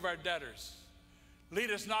we forgive our debtors. Lead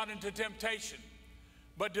us not into temptation,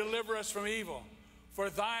 but deliver us from evil. For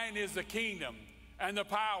thine is the kingdom, and the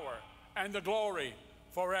power, and the glory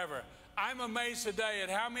forever. I'm amazed today at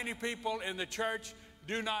how many people in the church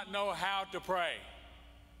do not know how to pray.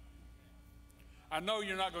 I know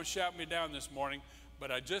you're not going to shout me down this morning,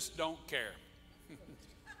 but I just don't care.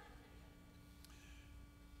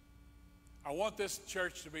 I want this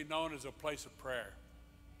church to be known as a place of prayer,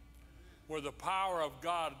 where the power of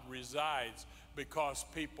God resides because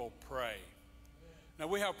people pray. Now,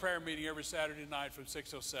 we have prayer meeting every Saturday night from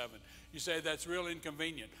 6:07. You say that's real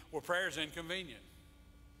inconvenient. Well, prayer is inconvenient.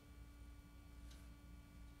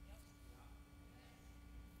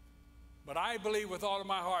 But I believe with all of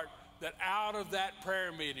my heart that out of that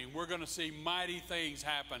prayer meeting, we're going to see mighty things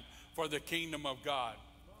happen for the kingdom of God.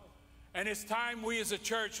 And it's time we as a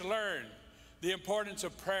church learn the importance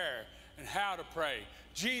of prayer and how to pray.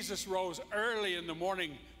 Jesus rose early in the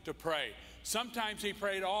morning to pray. Sometimes he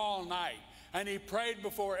prayed all night, and he prayed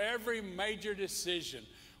before every major decision.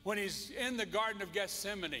 When he's in the Garden of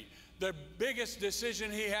Gethsemane, the biggest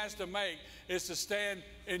decision he has to make is to stand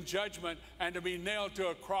in judgment and to be nailed to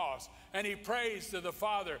a cross. And he prays to the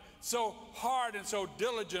Father so hard and so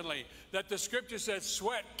diligently that the scripture says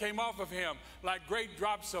sweat came off of him like great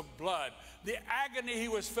drops of blood. The agony he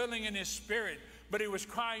was feeling in his spirit, but he was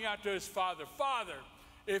crying out to his Father, Father,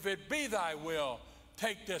 if it be thy will,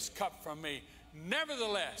 take this cup from me.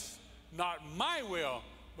 Nevertheless, not my will,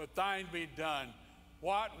 but thine be done.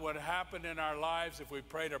 What would happen in our lives if we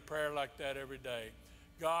prayed a prayer like that every day?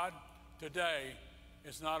 God, today,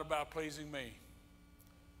 it's not about pleasing me.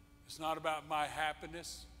 It's not about my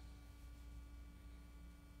happiness,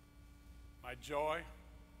 my joy.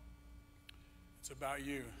 It's about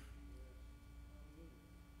you.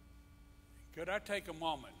 Could I take a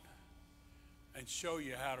moment and show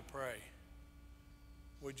you how to pray?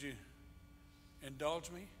 Would you indulge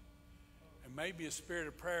me? And maybe a spirit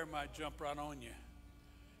of prayer might jump right on you.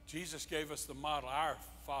 Jesus gave us the model, our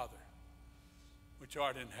Father, which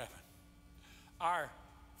art in heaven. Our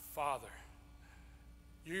Father.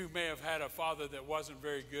 You may have had a father that wasn't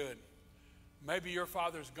very good. Maybe your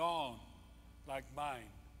father's gone like mine.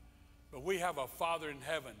 But we have a Father in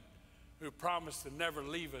heaven who promised to never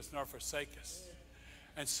leave us nor forsake us.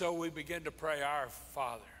 And so we begin to pray, our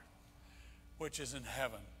Father, which is in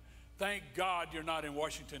heaven. Thank God you're not in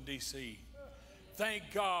Washington, D.C. Thank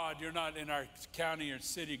God you're not in our county or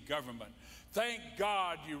city government. Thank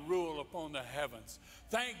God you rule upon the heavens.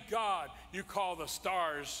 Thank God you call the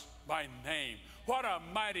stars by name. What a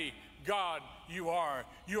mighty God you are.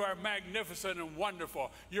 You are magnificent and wonderful.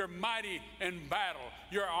 You're mighty in battle.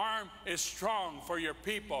 Your arm is strong for your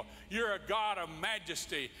people. You're a God of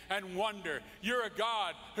majesty and wonder. You're a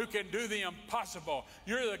God who can do the impossible.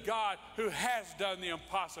 You're the God who has done the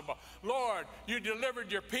impossible. Lord, you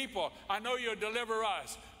delivered your people. I know you'll deliver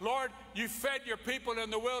us. Lord, you fed your people in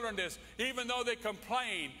the wilderness, even though they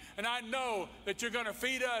complained. And I know that you're going to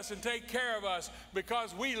feed us and take care of us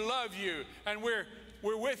because we love you and we're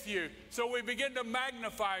with you. So we begin to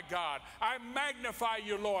magnify God. I magnify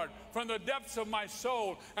you, Lord, from the depths of my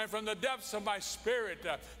soul and from the depths of my spirit.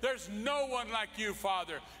 There's no one like you,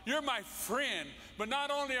 Father. You're my friend. But not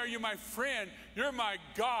only are you my friend, you're my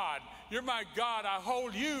God. You're my God. I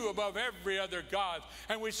hold you above every other God.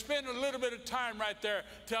 And we spend a little bit of time right there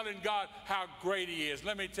telling God how great he is.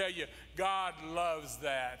 Let me tell you, God loves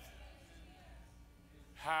that.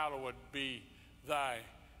 Hallowed be thy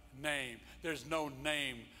name. There's no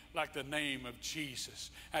name like the name of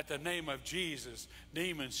Jesus. At the name of Jesus,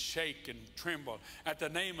 demons shake and tremble. At the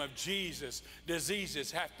name of Jesus,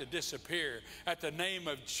 diseases have to disappear. At the name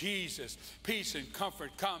of Jesus, peace and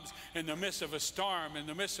comfort comes in the midst of a storm, in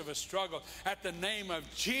the midst of a struggle. At the name of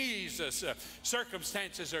Jesus,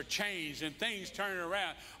 circumstances are changed and things turn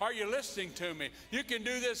around. Are you listening to me? You can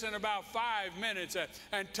do this in about 5 minutes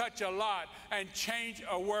and touch a lot and change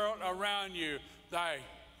a world around you. Thy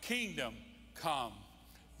kingdom come,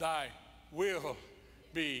 thy will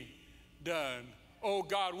be done. Oh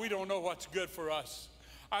God, we don't know what's good for us.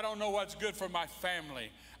 I don't know what's good for my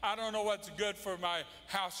family. I don't know what's good for my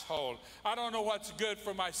household. I don't know what's good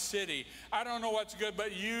for my city. I don't know what's good,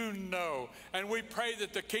 but you know. And we pray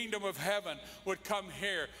that the kingdom of heaven would come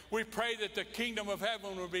here. We pray that the kingdom of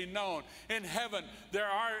heaven would be known. In heaven,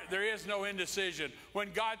 there is no indecision.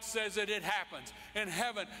 When God says it, it happens. In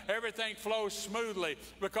heaven, everything flows smoothly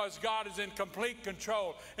because God is in complete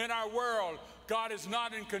control. In our world, God is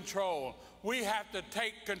not in control. We have to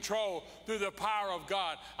take control through the power of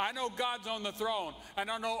God. I know God's on the throne, and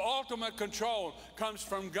I know ultimate control comes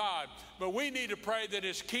from God. But we need to pray that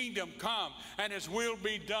His kingdom come and His will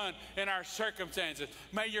be done in our circumstances.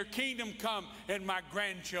 May your kingdom come in my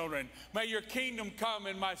grandchildren. May your kingdom come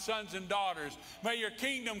in my sons and daughters. May your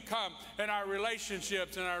kingdom come in our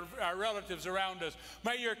relationships and our relatives around us.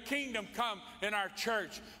 May your kingdom come in our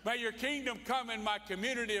church. May your kingdom come in my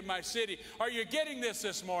community and my city. Are you getting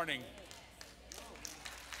this morning?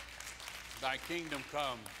 Thy kingdom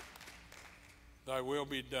come, thy will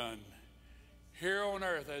be done, here on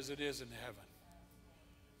earth as it is in heaven.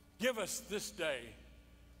 Give us this day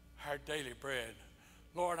our daily bread.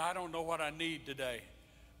 Lord, I don't know what I need today,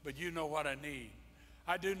 but you know what I need.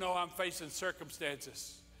 I do know I'm facing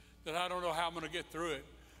circumstances that I don't know how I'm going to get through it,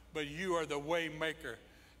 but you are the way maker.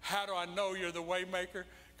 How do I know you're the way maker?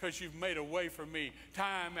 Because you've made a way for me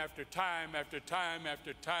time after time after time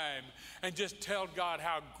after time. And just tell God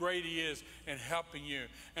how great He is in helping you.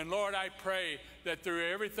 And Lord, I pray that through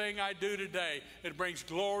everything I do today, it brings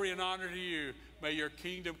glory and honor to you. May your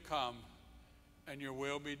kingdom come and your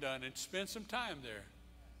will be done. And spend some time there.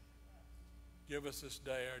 Give us this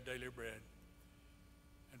day our daily bread.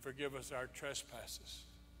 And forgive us our trespasses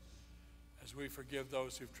as we forgive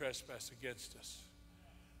those who've trespassed against us.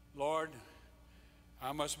 Lord,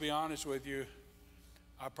 I must be honest with you.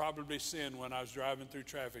 I probably sinned when I was driving through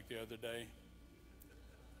traffic the other day.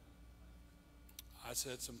 I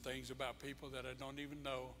said some things about people that I don't even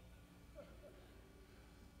know.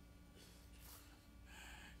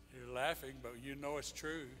 You're laughing, but you know it's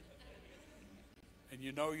true. And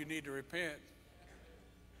you know you need to repent.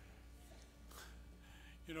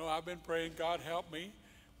 You know, I've been praying, God help me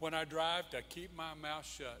when I drive to keep my mouth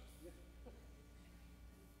shut.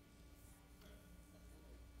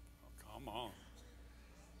 Come on.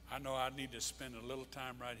 I know I need to spend a little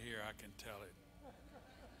time right here. I can tell it.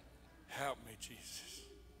 Help me, Jesus.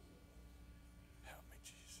 Help me,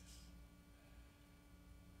 Jesus.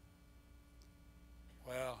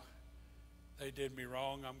 Well, they did me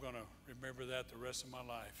wrong. I'm going to remember that the rest of my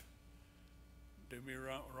life. Do me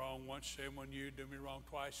wrong once, shame on you. Do me wrong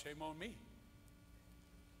twice, shame on me.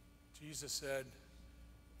 Jesus said,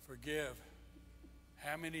 forgive.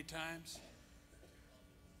 How many times?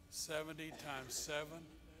 70 times 7,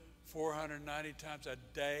 490 times a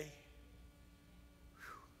day.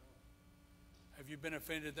 Whew. Have you been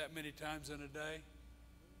offended that many times in a day?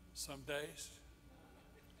 Some days.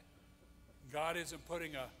 God isn't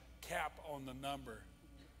putting a cap on the number.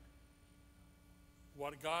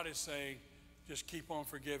 What God is saying, just keep on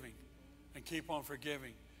forgiving and keep on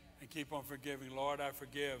forgiving and keep on forgiving. Lord, I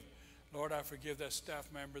forgive. Lord, I forgive that staff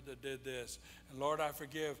member that did this. And Lord, I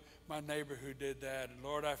forgive my neighbor who did that. And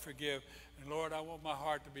Lord, I forgive. And Lord, I want my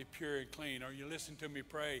heart to be pure and clean. Are you listening to me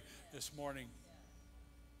pray this morning?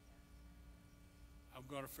 I'm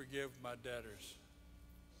going to forgive my debtors.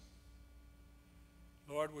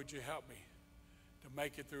 Lord, would you help me to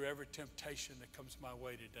make it through every temptation that comes my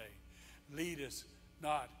way today? Lead us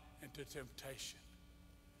not into temptation.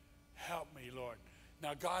 Help me, Lord.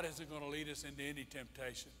 Now, God isn't going to lead us into any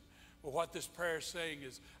temptation. But what this prayer is saying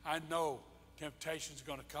is, I know temptation is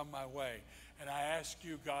going to come my way. And I ask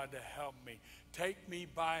you, God, to help me. Take me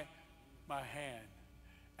by my hand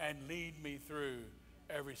and lead me through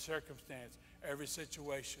every circumstance, every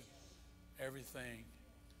situation, everything.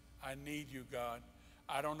 I need you, God.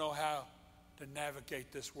 I don't know how to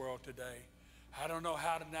navigate this world today. I don't know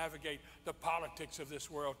how to navigate the politics of this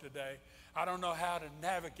world today. I don't know how to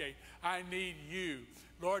navigate. I need you.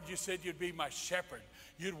 Lord, you said you'd be my shepherd.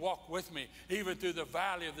 You'd walk with me even through the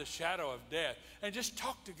valley of the shadow of death. And just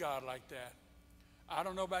talk to God like that. I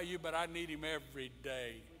don't know about you, but I need him every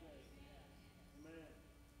day.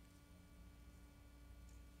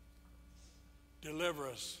 Deliver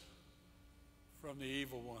us from the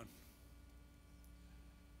evil one.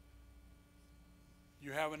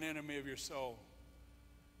 You have an enemy of your soul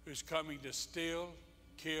who's coming to steal,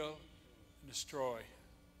 kill, and destroy.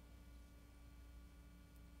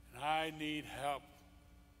 And I need help.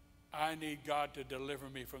 I need God to deliver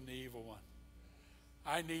me from the evil one.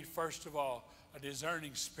 I need, first of all, a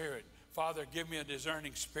discerning spirit. Father, give me a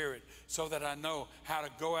discerning spirit so that I know how to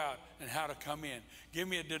go out and how to come in. Give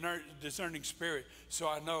me a discerning spirit so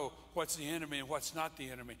I know what's the enemy and what's not the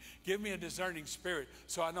enemy. Give me a discerning spirit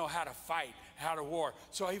so I know how to fight, how to war,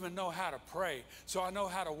 so I even know how to pray, so I know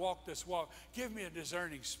how to walk this walk. Give me a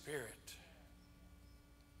discerning spirit.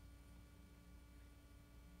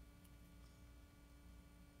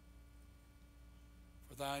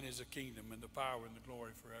 For thine is the kingdom and the power and the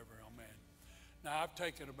glory forever. Amen. Now, I've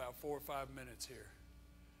taken about 4 or 5 minutes here,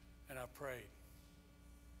 and I've prayed.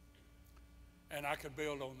 And I could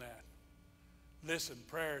build on that. Listen,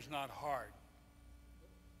 prayer is not hard.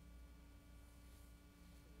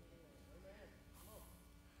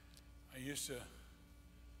 I used to,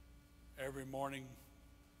 every morning,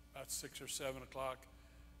 about 6 or 7 o'clock,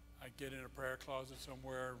 I'd get in a prayer closet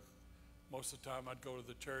somewhere. Most of the time, I'd go to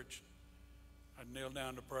the church. I'd kneel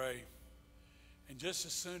down to pray. And just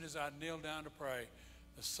as soon as I'd kneel down to pray,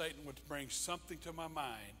 Satan would bring something to my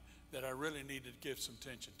mind that I really needed to give some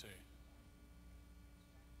attention to.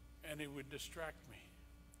 And it would distract me.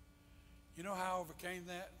 You know how I overcame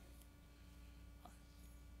that?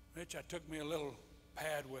 Mitch, I took me a little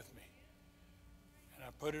pad with me, and I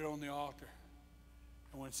put it on the altar.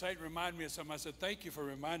 And when Satan reminded me of something, I said, thank you for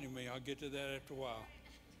reminding me. I'll get to that after a while.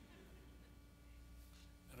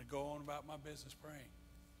 And I go on about my business praying.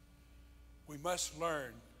 We must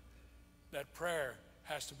learn that prayer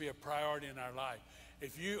has to be a priority in our life.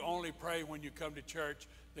 If you only pray when you come to church,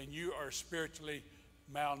 then you are spiritually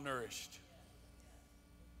malnourished.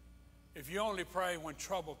 If you only pray when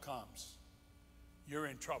trouble comes, you're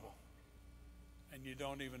in trouble, and you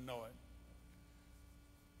don't even know it.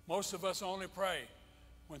 Most of us only pray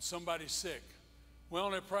when somebody's sick. We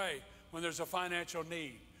only pray when there's a financial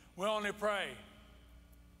need. We only pray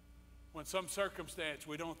when some circumstance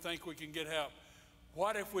we don't think we can get help.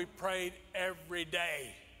 What if we prayed every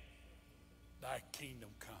day, thy kingdom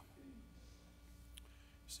come?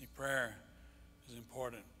 See, prayer is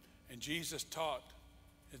important. And Jesus taught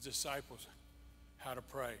his disciples how to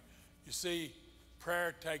pray. You see,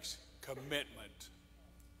 prayer takes commitment.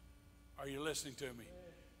 Are you listening to me?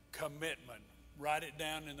 Commitment. Write it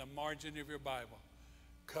down in the margin of your Bible.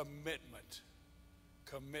 Commitment.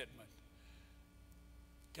 Commitment.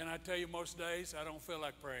 Can I tell you, most days I don't feel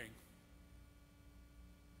like praying.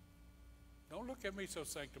 Don't look at me so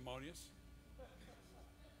sanctimonious.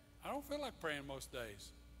 I don't feel like praying most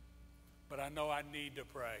days. But I know I need to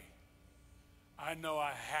pray. I know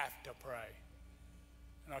I have to pray.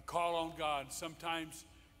 And I call on God. Sometimes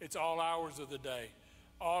it's all hours of the day,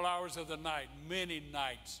 all hours of the night, many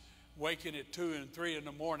nights, waking at 2 and 3 in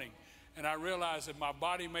the morning. And I realize that my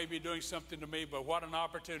body may be doing something to me, but what an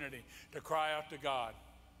opportunity to cry out to God.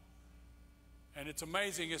 And it's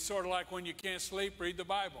amazing. It's sort of like when you can't sleep, read the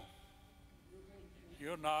Bible.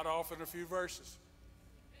 You'll nod off in a few verses.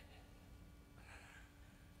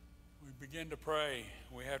 We begin to pray.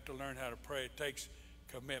 We have to learn how to pray. It takes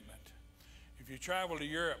commitment. If you travel to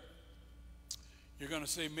Europe, you're going to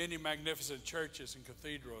see many magnificent churches and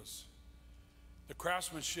cathedrals. The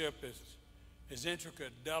craftsmanship is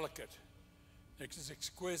intricate, delicate. It's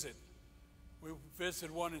exquisite. We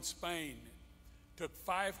visited one in Spain. It took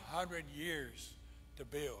 500 years to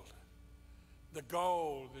build. The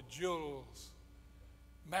gold, the jewels,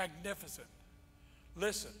 magnificent.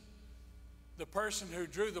 Listen, the person who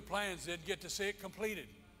drew the plans didn't get to see it completed.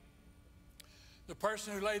 The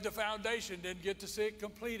person who laid the foundation didn't get to see it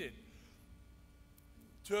completed.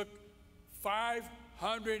 Took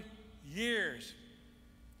 500 years.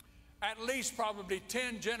 At least probably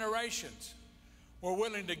 10 generations were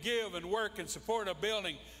willing to give and work and support a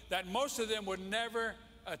building that most of them would never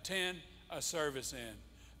attend a service in.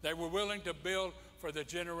 They were willing to build for the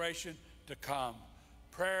generation to come.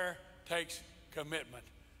 Prayer takes commitment.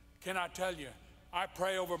 Can I tell you, I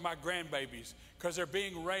pray over my grandbabies because they're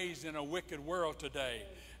being raised in a wicked world today,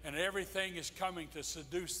 and everything is coming to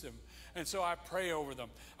seduce them. And so I pray over them.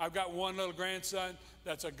 I've got one little grandson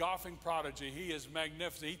that's a golfing prodigy. He is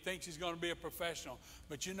magnificent. He thinks he's going to be a professional.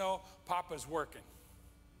 But you know, Papa's working.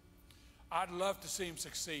 I'd love to see him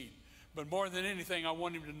succeed. But more than anything, I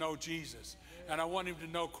want him to know Jesus. And I want him to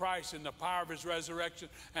know Christ and the power of his resurrection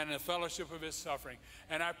and the fellowship of his suffering.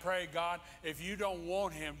 And I pray, God, if you don't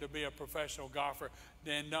want him to be a professional golfer,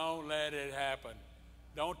 then don't let it happen.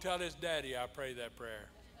 Don't tell his daddy I prayed that prayer.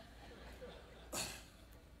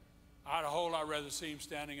 I'd a whole lot rather see him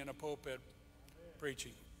standing in a pulpit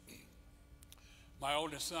preaching. My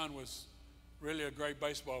oldest son was really a great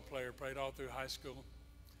baseball player, played all through high school.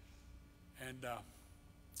 And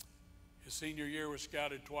his senior year was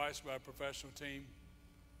scouted twice by a professional team.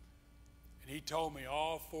 And he told me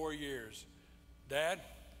all 4 years, Dad,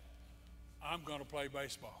 I'm going to play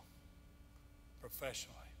baseball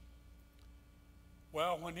professionally.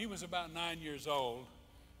 Well, when he was about 9 years old,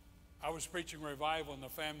 I was preaching revival and the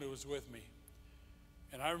family was with me.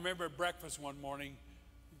 And I remember at breakfast one morning,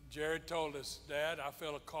 Jared told us, Dad, I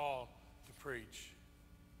feel a call to preach.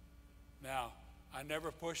 Now, I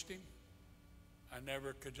never pushed him. I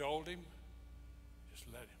never cajoled him. Just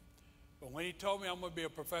let him. But when he told me I'm going to be a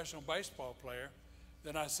professional baseball player,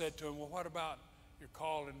 then I said to him, well, what about your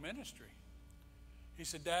call in ministry? He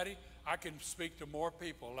said, Daddy, I can speak to more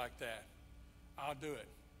people like that. I'll do it.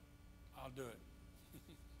 I'll do it.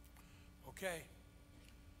 Okay.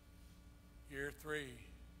 Year 3,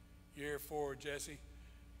 year 4, Jesse.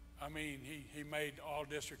 I mean, he made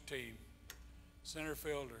all-district team. Center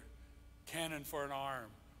fielder, cannon for an arm,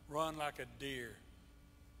 run like a deer,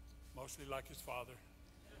 mostly like his father.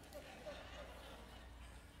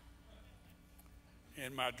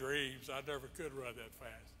 In my dreams, I never could run that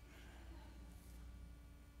fast.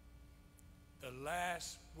 The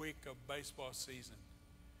last week of baseball season,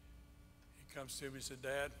 he comes to me and said,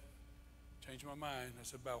 Dad, changed my mind. I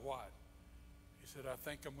said, about what? He said, I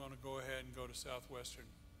think I'm going to go ahead and go to Southwestern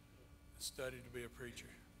and study to be a preacher.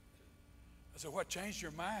 I said, what changed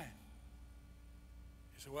your mind?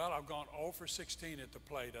 He said, well, I've gone 0 for 16 at the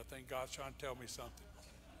plate. I think God's trying to tell me something.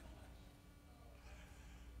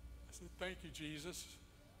 I said, thank you, Jesus.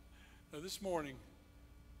 Now, this morning,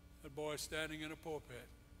 the boy standing in a pulpit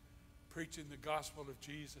preaching the gospel of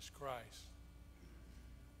Jesus Christ.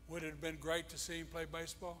 Would it have been great to see him play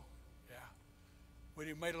baseball? Yeah. Would he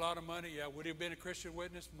have made a lot of money? Yeah. Would he have been a Christian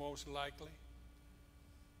witness? Most likely.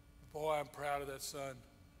 Boy, I'm proud of that son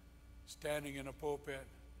standing in a pulpit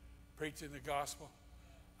preaching the gospel.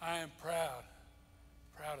 I am proud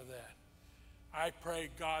of that. I pray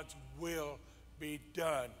God's will be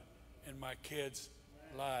done in my kids'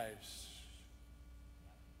 lives.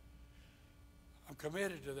 I'm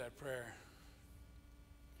committed to that prayer.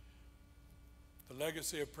 The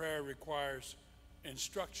legacy of prayer requires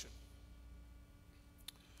instruction.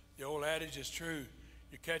 The old adage is true.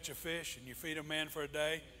 You catch a fish and you feed a man for a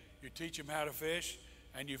day, you teach him how to fish,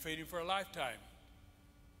 and you feed him for a lifetime.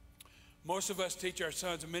 Most of us teach our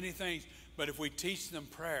sons many things, but if we teach them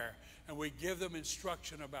prayer and we give them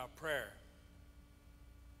instruction about prayer,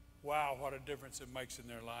 wow, what a difference it makes in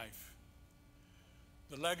their life.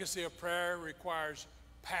 The legacy of prayer requires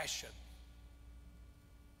passion.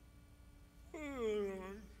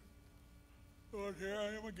 Lord, here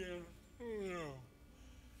I am again.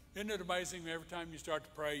 Isn't it amazing every time you start to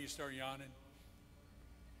pray, you start yawning?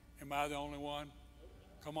 Am I the only one?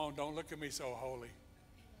 Come on, don't look at me so holy.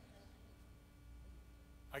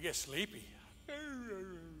 I get sleepy.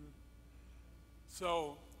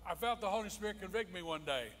 So I felt the Holy Spirit convict me one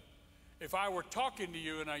day. If I were talking to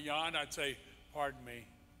you and I yawned, I'd say, pardon me.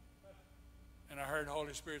 And I heard the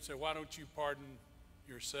Holy Spirit say, why don't you pardon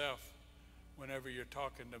yourself whenever you're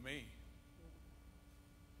talking to me?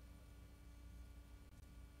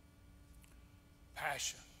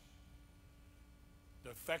 Passion.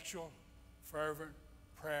 The effectual, fervent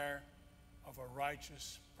prayer of a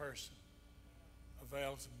righteous person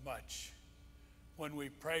avails much. When we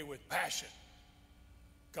pray with passion,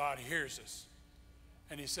 God hears us.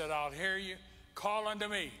 And he said, I'll hear you. Call unto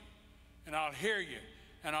me, and I'll hear you,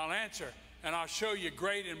 and I'll answer, and I'll show you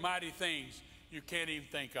great and mighty things you can't even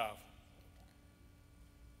think of.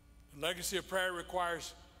 The legacy of prayer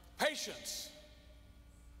requires patience.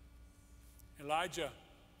 Elijah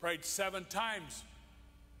prayed 7 times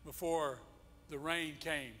before the rain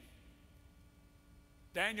came.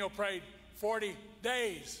 Daniel prayed 40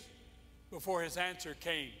 days before his answer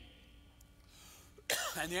came.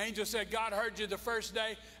 And the angel said, God heard you the first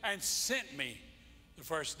day and sent me the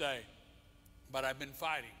first day. But I've been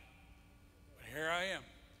fighting. But here I am.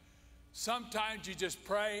 Sometimes you just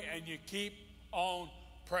pray and you keep on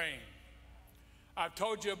praying. I've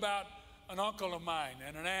told you about an uncle of mine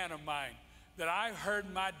and an aunt of mine that I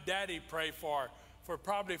heard my daddy pray for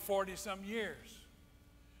probably 40-some years.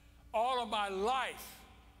 All of my life,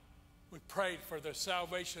 we prayed for the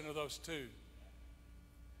salvation of those two.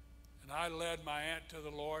 And I led my aunt to the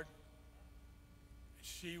Lord.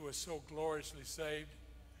 She was so gloriously saved.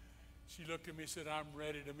 She looked at me and said, I'm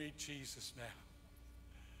ready to meet Jesus now.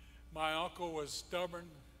 My uncle was stubborn,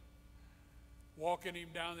 walking him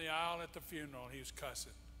down the aisle at the funeral. He was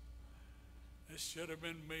cussing. This should have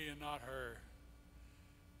been me and not her.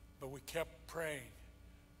 But we kept praying,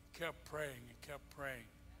 kept praying, and kept praying.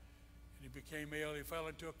 And he became ill. He fell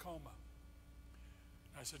into a coma.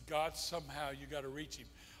 I said, God, somehow you got to reach him.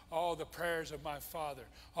 All the prayers of my father,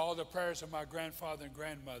 all the prayers of my grandfather and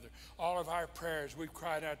grandmother, all of our prayers, we've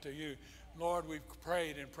cried out to you. Lord, we've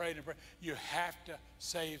prayed and prayed and prayed. You have to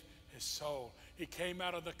save his soul. He came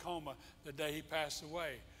out of the coma the day he passed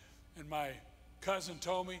away. And my cousin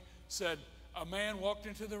told me, said, a man walked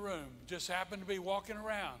into the room, just happened to be walking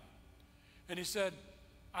around. And he said,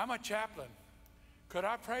 I'm a chaplain. Could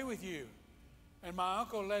I pray with you? And my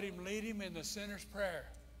uncle let him lead him in the sinner's prayer.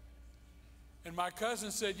 And my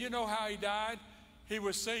cousin said, you know how he died? He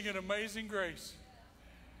was singing Amazing Grace.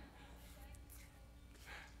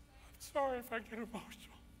 I'm sorry if I get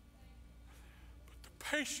emotional. But the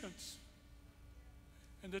patience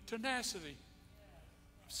and the tenacity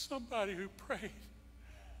of somebody who prayed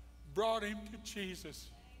brought him to Jesus.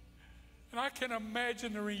 And I can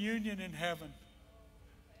imagine the reunion in heaven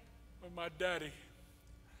when my daddy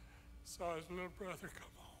saw his little brother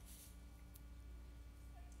come home.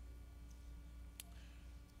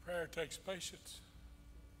 Prayer takes patience.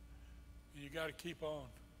 And you got to keep on.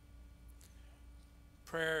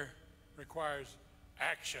 Prayer requires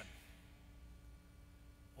action.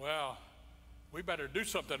 Well, we better do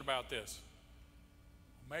something about this.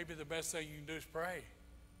 Maybe the best thing you can do is pray.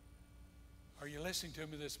 Are you listening to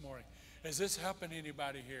me this morning? Is this helping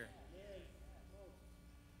anybody here?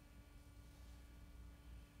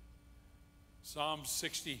 Psalm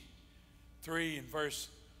 63 and verse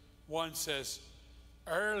 1 says,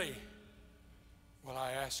 early will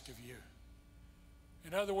I ask of you.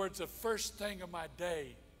 In other words, the first thing of my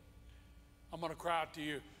day, I'm going to cry out to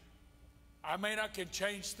you. I may not can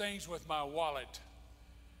change things with my wallet.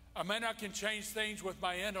 I may not can change things with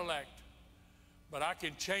my intellect, but I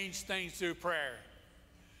can change things through prayer.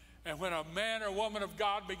 And when a man or woman of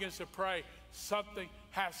God begins to pray, something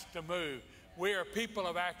has to move. We are people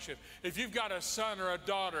of action. If you've got a son or a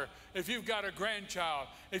daughter, if you've got a grandchild,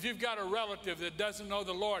 if you've got a relative that doesn't know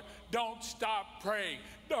the Lord, don't stop praying.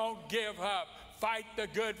 Don't give up. Fight the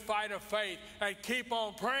good fight of faith and keep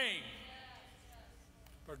on praying.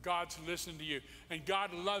 For God's listening to you. And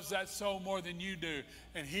God loves that soul more than you do.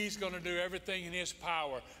 And he's going to do everything in his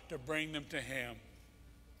power to bring them to him.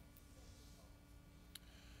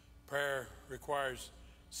 Prayer requires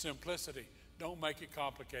simplicity. Don't make it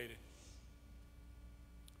complicated.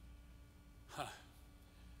 I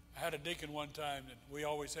had a deacon one time that we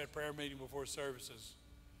always had prayer meeting before services.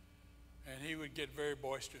 And he would get very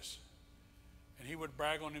boisterous. And he would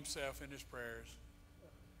brag on himself in his prayers.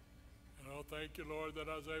 And oh, thank you, Lord, that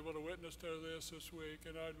I was able to witness to this week.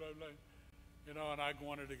 And I, blah, blah. You know, and I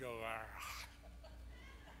wanted to go, ah.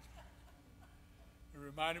 It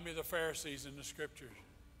reminded me of the Pharisees in the scriptures.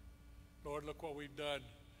 Lord, look what we've done.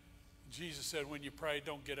 Jesus said, when you pray,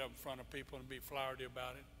 don't get up in front of people and be flowery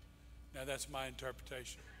about it. Now, that's my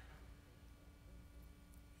interpretation.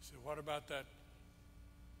 He said, what about that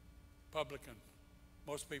publican?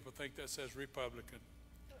 Most people think that says Republican.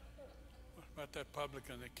 What about that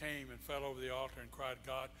publican that came and fell over the altar and cried,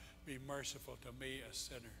 God, be merciful to me, a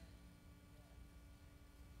sinner?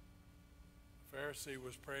 The Pharisee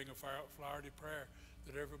was praying a flowery prayer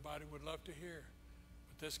that everybody would love to hear.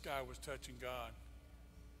 But this guy was touching God.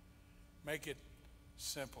 Make it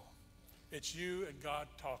simple. It's you and God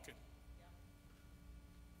talking.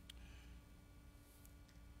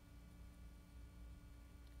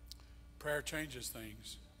 Prayer changes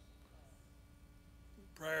things.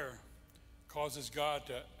 Prayer causes God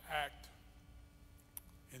to act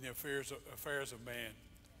in the affairs of man.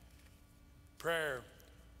 Prayer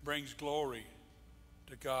brings glory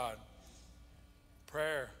to God.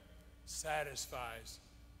 Prayer satisfies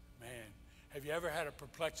man. Have you ever had a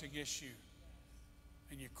perplexing issue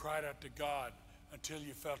and you cried out to God until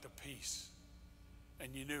you felt a peace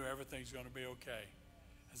and you knew everything's going to be okay?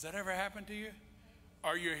 Has that ever happened to you?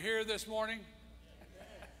 Are you here this morning?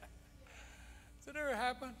 Has that ever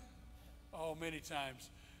happened? Oh, many times.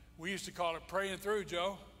 We used to call it praying through,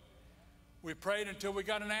 Joe. We prayed until we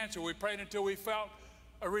got an answer. We prayed until we felt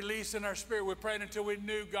a release in our spirit. We prayed until we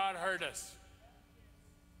knew God heard us.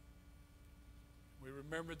 We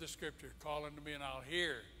remembered the scripture, call unto me and I'll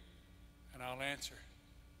hear and I'll answer.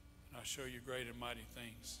 And I'll show you great and mighty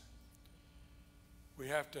things. We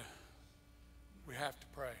have to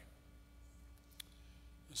pray.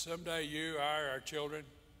 And someday you, our children,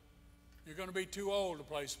 you're going to be too old to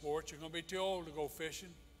play sports. You're going to be too old to go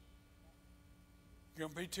fishing. You're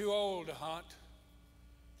going to be too old to hunt.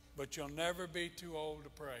 But you'll never be too old to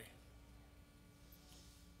pray.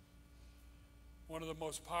 One of the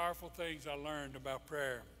most powerful things I learned about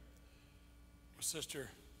prayer was Sister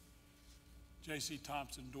J.C.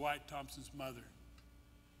 Thompson, Dwight Thompson's mother.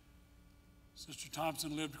 Sister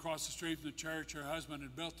Thompson lived across the street from the church. Her husband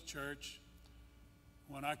had built the church.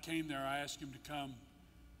 When I came there, I asked him to come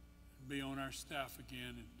and be on our staff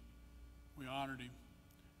again, and we honored him.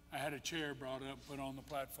 I had a chair brought up, put on the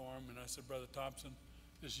platform, and I said, Brother Thompson,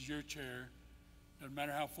 this is your chair. Doesn't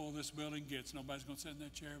matter how full this building gets, nobody's going to sit in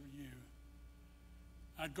that chair but you.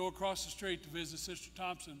 I'd go across the street to visit Sister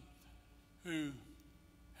Thompson, who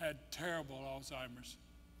had terrible Alzheimer's.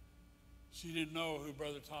 She didn't know who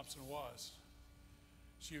Brother Thompson was.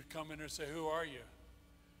 She would come in there and say, who are you?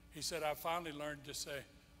 He said, I finally learned to say,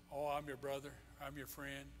 oh, I'm your brother, I'm your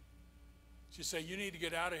friend. She'd say, you need to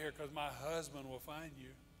get out of here because my husband will find you.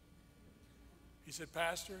 He said,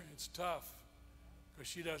 Pastor, it's tough because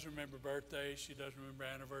she doesn't remember birthdays, she doesn't remember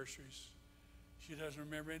anniversaries, she doesn't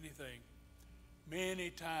remember anything. Many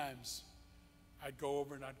times I'd go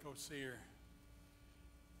over and I'd go see her.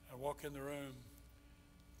 I'd walk in the room,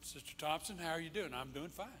 Sister Thompson, how are you doing? I'm doing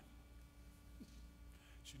fine.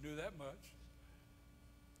 She knew that much.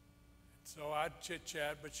 So I'd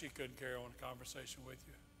chit-chat, but she couldn't carry on a conversation with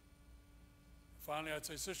you. Finally, I'd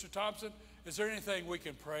say, Sister Thompson, is there anything we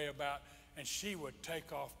can pray about? And she would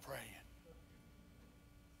take off praying.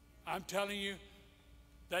 I'm telling you,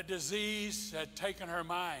 that disease had taken her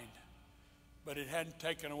mind, but it hadn't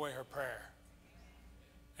taken away her prayer.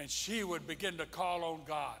 And she would begin to call on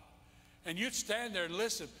God. And you'd stand there and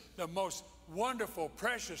listen. The most wonderful,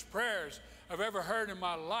 precious prayers I've ever heard in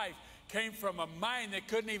my life came from a mind that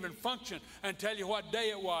couldn't even function and tell you what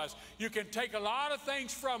day it was. You can take a lot of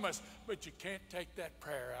things from us, but you can't take that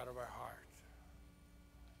prayer out of our heart.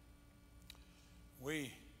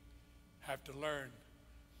 We have to learn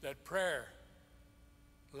that prayer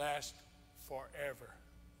lasts forever.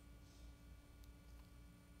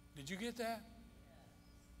 Did you get that?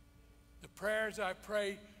 The prayers I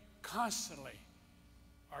pray constantly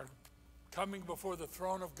are coming before the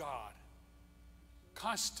throne of God.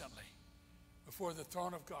 Constantly before the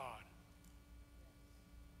throne of God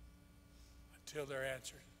until they're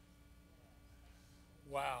answered.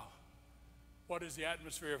 Wow. What is the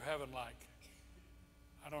atmosphere of heaven like?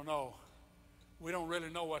 I don't know. We don't really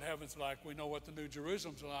know what heaven's like. We know what the New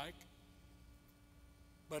Jerusalem's like.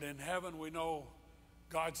 But in heaven, we know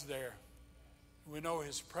God's there. We know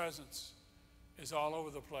His presence is all over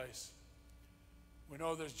the place. We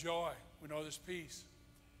know there's joy. We know there's peace.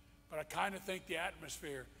 But I kind of think the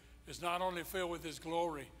atmosphere is not only filled with His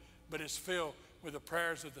glory, but it's filled with the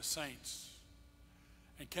prayers of the saints.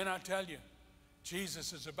 And can I tell you,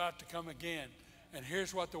 Jesus is about to come again. And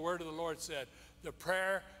here's what the word of the Lord said. The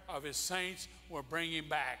prayer of His saints will bring Him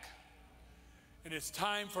back. And it's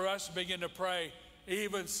time for us to begin to pray,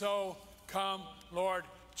 even so, come, Lord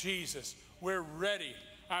Jesus. We're ready.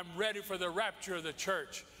 I'm ready for the rapture of the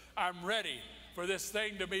church. I'm ready for this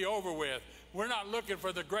thing to be over with. We're not looking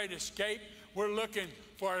for the great escape. We're looking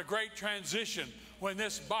for a great transition when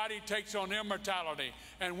this body takes on immortality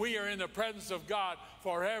and we are in the presence of God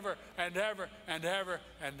forever and ever and ever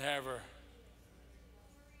and ever.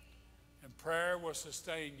 And prayer will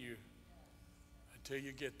sustain you until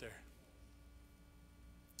you get there.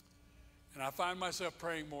 And I find myself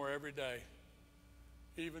praying more every day.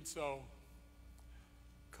 Even so,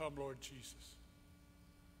 come, Lord Jesus.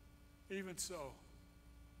 Even so,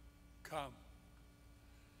 come.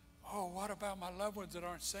 Oh, what about my loved ones that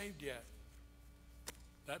aren't saved yet?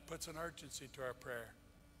 That puts an urgency to our prayer.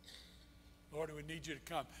 Lord, we need you to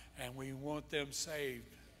come, and we want them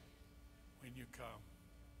saved when you come.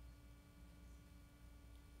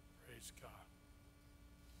 Praise God.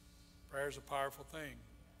 Prayer is a powerful thing.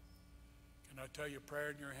 Can I tell you, prayer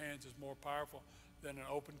in your hands is more powerful than an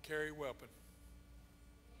open carry weapon.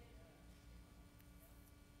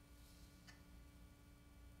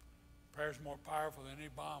 Prayer is more powerful than any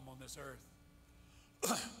bomb on this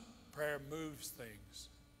earth. Prayer moves things.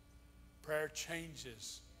 Prayer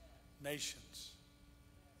changes nations.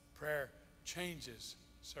 Prayer changes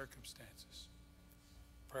circumstances.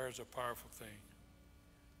 Prayer is a powerful thing.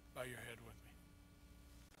 Bow your head with me.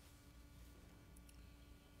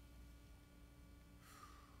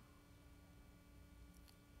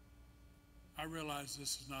 I realize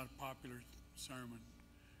this is not a popular sermon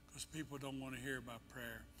because people don't want to hear about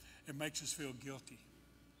prayer. It makes us feel guilty.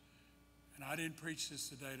 And I didn't preach this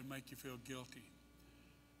today to make you feel guilty.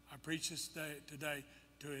 I preach this today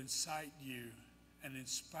to incite you and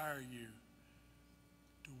inspire you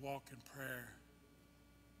to walk in prayer,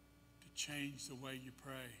 to change the way you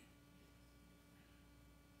pray.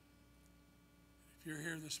 If you're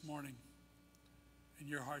here this morning and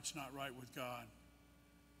your heart's not right with God,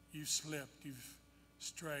 you've slipped, you've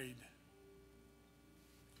strayed.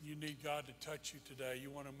 You need God to touch you today. You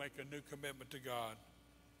want to make a new commitment to God.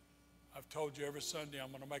 I've told you every Sunday I'm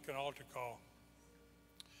going to make an altar call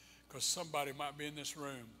because somebody might be in this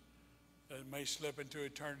room that may slip into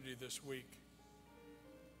eternity this week.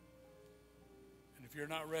 And if you're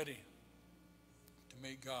not ready to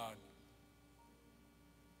meet God,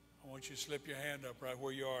 I want you to slip your hand up right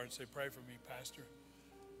where you are and say, pray for me, Pastor.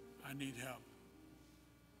 I need help.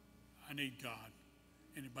 I need God.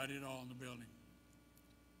 Anybody at all in the building?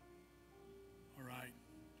 All right.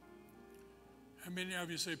 How many of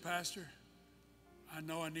you say, Pastor, I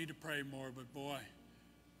know I need to pray more, but boy,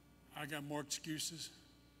 I got more excuses.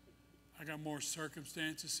 I got more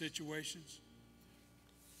circumstances, situations.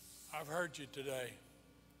 I've heard you today,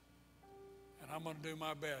 and I'm going to do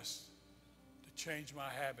my best to change my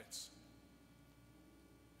habits.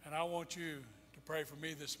 And I want you to pray for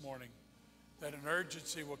me this morning that an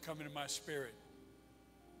urgency will come into my spirit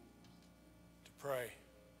to pray.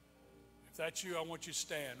 If that's you, I want you to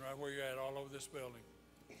stand right where you're at all over this building.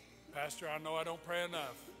 Pastor, I know I don't pray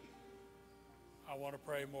enough. I want to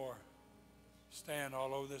pray more. Stand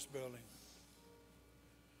all over this building.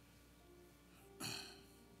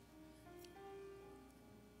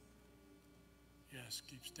 Yes,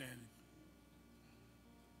 keep standing.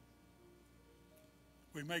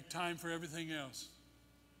 We make time for everything else.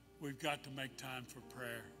 We've got to make time for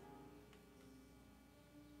prayer.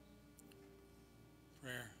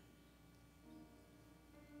 Prayer.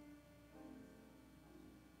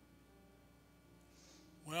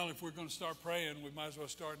 Well, if we're going to start praying, we might as well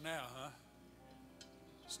start now, huh?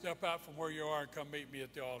 Step out from where you are and come meet me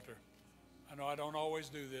at the altar. I know I don't always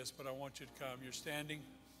do this, but I want you to come. You're standing,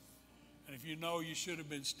 and if you know you should have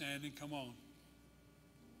been standing, come on.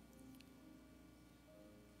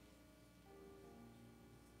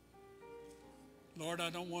 Lord, I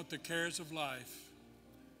don't want the cares of life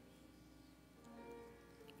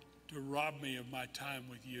to rob me of my time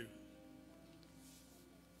with you.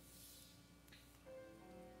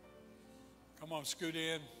 Come on, scoot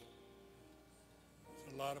in.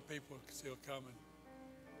 There's a lot of people still coming.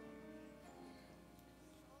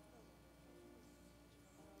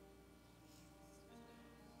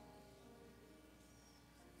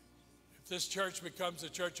 If this church becomes a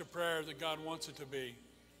church of prayer that God wants it to be,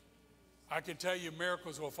 I can tell you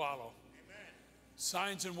miracles will follow. Amen.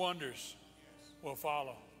 Signs and wonders will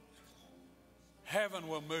follow. Heaven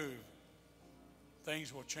will move.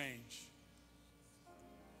 Things will change.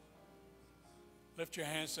 Lift your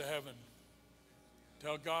hands to heaven.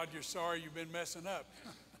 Tell God you're sorry you've been messing up.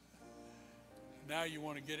 Now you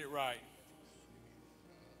want to get it right.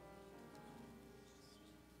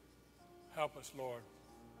 Help us, Lord.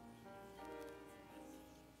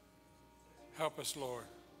 Help us, Lord.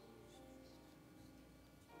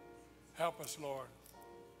 Help us, Lord.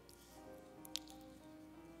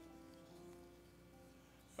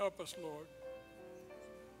 Help us, Lord.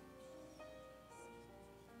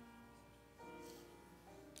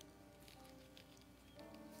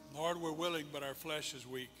 Lord, we're willing, but our flesh is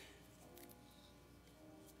weak.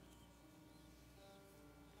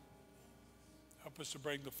 Help us to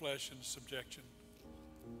bring the flesh into subjection.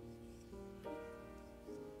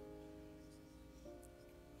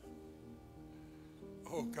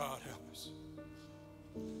 Oh, God, help us.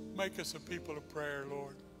 Make us a people of prayer,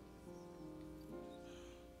 Lord.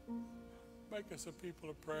 Make us a people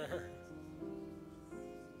of prayer.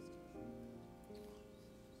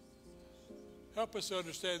 Help us to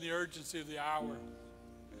understand the urgency of the hour.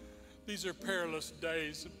 These are perilous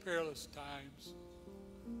days and perilous times.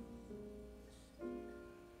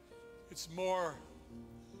 It's more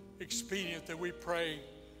expedient that we pray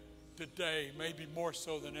today, maybe more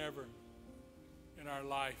so than ever in our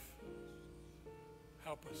life.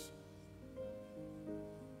 Help us.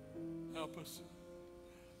 Help us.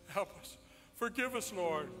 Help us. Forgive us,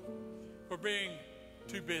 Lord, for being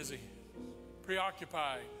too busy,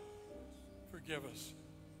 preoccupied. Forgive us.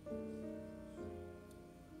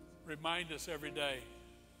 Remind us every day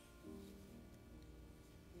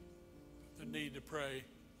the need to pray,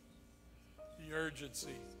 the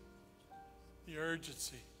urgency, the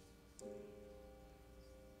urgency.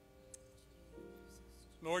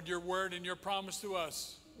 Lord, your word and your promise to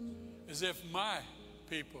us is if my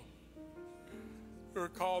people who are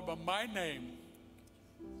called by my name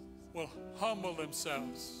will humble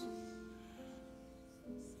themselves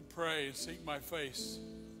and pray and seek my face,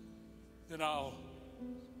 then I'll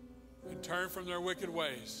and turn from their wicked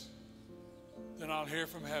ways, then I'll hear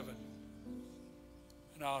from heaven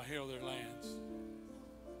and I'll heal their lands.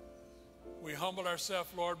 We humble ourselves,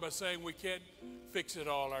 Lord, by saying we can't fix it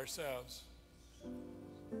all ourselves.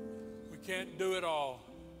 can't do it all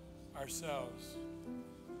ourselves.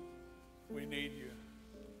 We need you.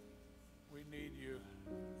 We need you.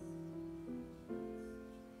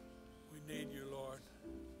 We need you, Lord.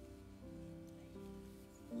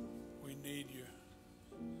 We need you.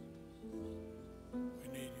 We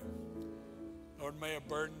need you. Lord, may a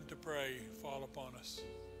burden to pray fall upon us.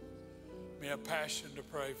 May a passion to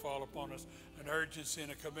pray fall upon us. An urgency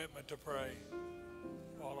and a commitment to pray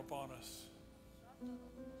fall upon us.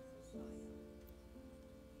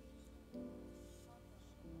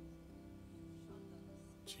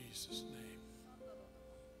 Jesus' name.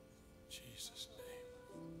 Jesus' name.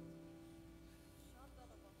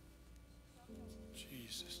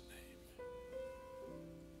 Jesus' name.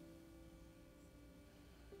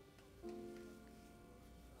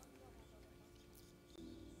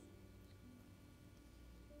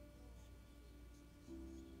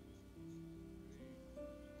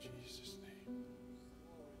 Jesus' name.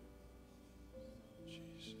 Jesus'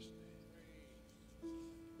 name.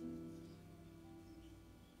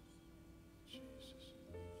 Jesus.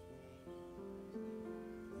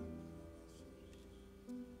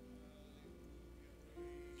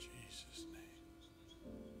 Jesus' name.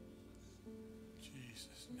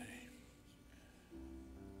 Jesus' name.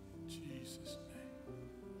 Jesus' name.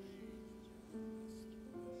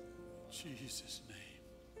 Jesus' name.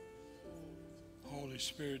 Holy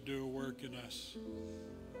Spirit, do a work in us.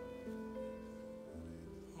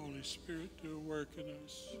 Holy Spirit, do a work in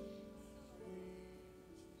us.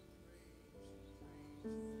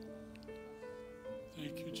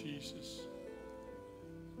 Thank you, Jesus.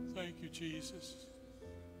 Thank you, Jesus.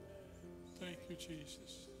 Thank you,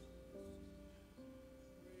 Jesus.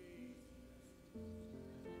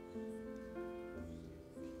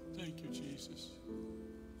 Thank you, Jesus.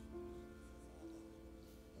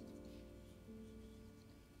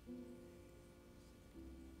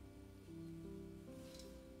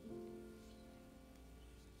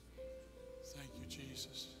 Thank you,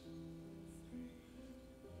 Jesus.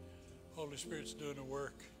 Holy Spirit's doing the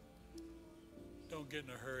work. Don't get in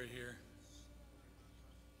a hurry here.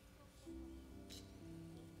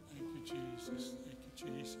 Thank you, Jesus. Thank you,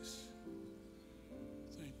 Jesus.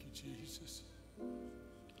 Thank you, Jesus.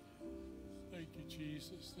 Thank you,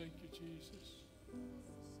 Jesus. Thank you, Jesus.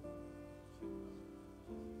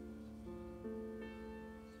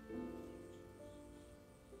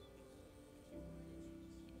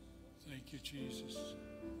 Thank you, Jesus.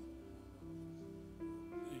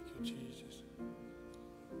 Thank you, Jesus.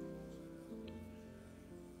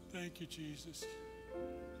 Thank you, Jesus.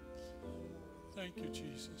 Thank you,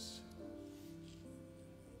 Jesus.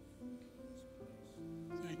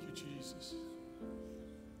 Thank you, Jesus.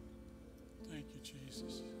 Thank you,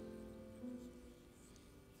 Jesus.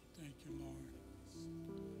 Thank you, Lord.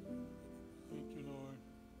 Thank you, Lord.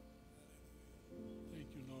 Thank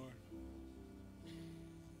you, Lord.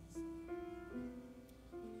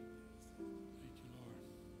 Thank you, Lord.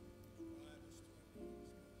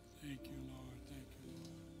 Thank you, Lord. Thank you, Lord.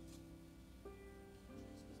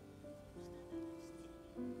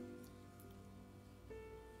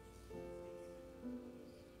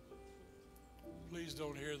 Please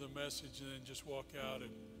don't hear the message and then just walk out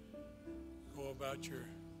and go about your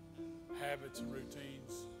habits and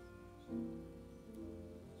routines.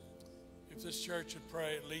 If this church would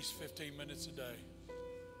pray at least 15 minutes a day,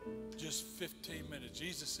 just 15 minutes.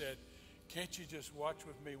 Jesus said, can't you just watch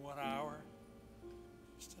with me 1 hour?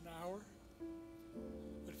 Just an hour?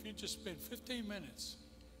 But if you just spend 15 minutes,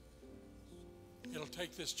 it'll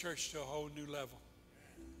take this church to a whole new level.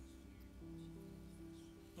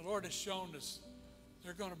 The Lord has shown us there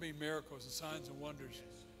are going to be miracles and signs and wonders.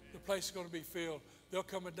 The place is going to be filled. There'll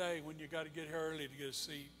come a day when you got to get here early to get a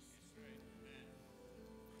seat.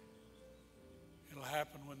 It'll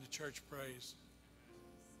happen when the church prays.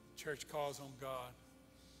 The church calls on God.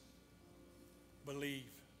 Believe.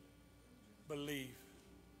 Believe.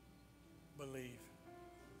 Believe.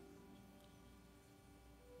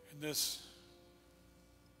 In this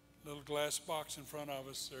little glass box in front of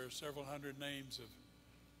us, there are several hundred names of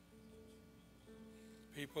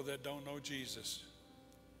people that don't know Jesus.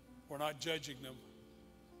 We're not judging them.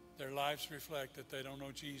 Their lives reflect that they don't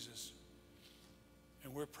know Jesus.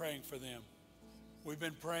 And we're praying for them. We've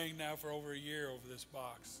been praying now for over a year over this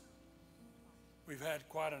box. We've had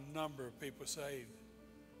quite a number of people saved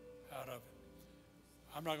out of it.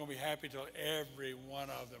 I'm not going to be happy till every one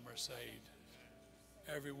of them are saved.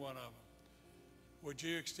 Every one of them. Would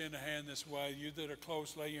you extend a hand this way? You that are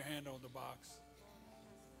close, lay your hand on the box.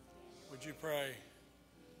 Would you pray?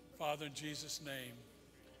 Father, in Jesus' name,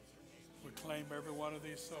 we claim every one of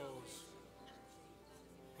these souls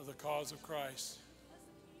for the cause of Christ.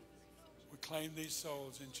 We claim these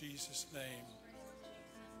souls in Jesus' name.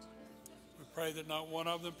 We pray that not one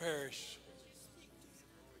of them perish.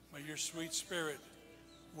 May your sweet spirit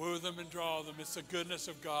woo them and draw them. It's the goodness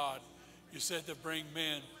of God, you said, to bring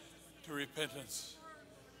men to repentance.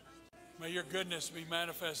 May your goodness be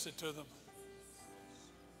manifested to them.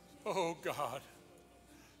 Oh God,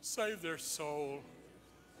 save their soul.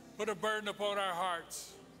 Put a burden upon our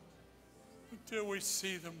hearts until we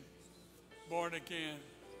see them born again.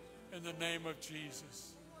 In the name of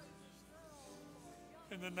Jesus.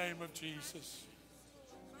 In the name of Jesus.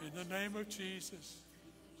 In the name of Jesus.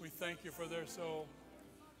 We thank you for their soul.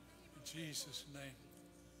 In Jesus' name.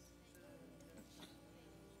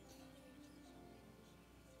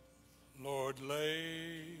 Lord,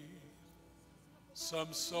 lay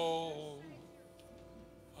some soul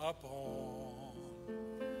upon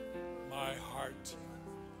my heart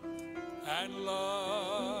and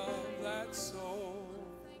love that soul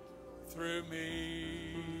through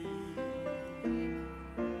me,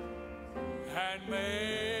 and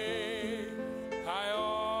may I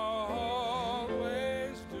always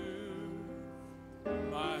do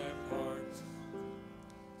my part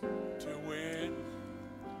to win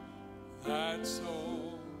that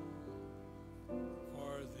soul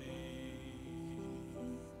for thee.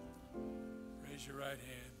 Raise your right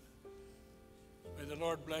hand. May the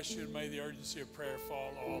Lord bless you, and may the urgency of prayer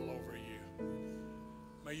fall all over you.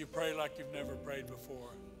 May you pray like you've never prayed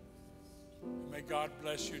before. May God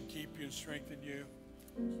bless you and keep you and strengthen you.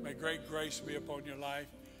 May great grace be upon your life.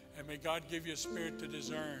 And may God give you a spirit to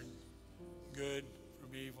discern good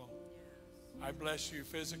from evil. I bless you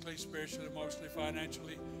physically, spiritually, emotionally,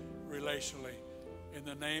 financially, relationally. In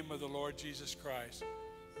the name of the Lord Jesus Christ,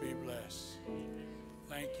 be blessed.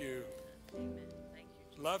 Thank you.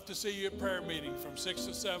 Love to see you at prayer meeting from 6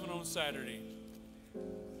 to 7 on Saturday.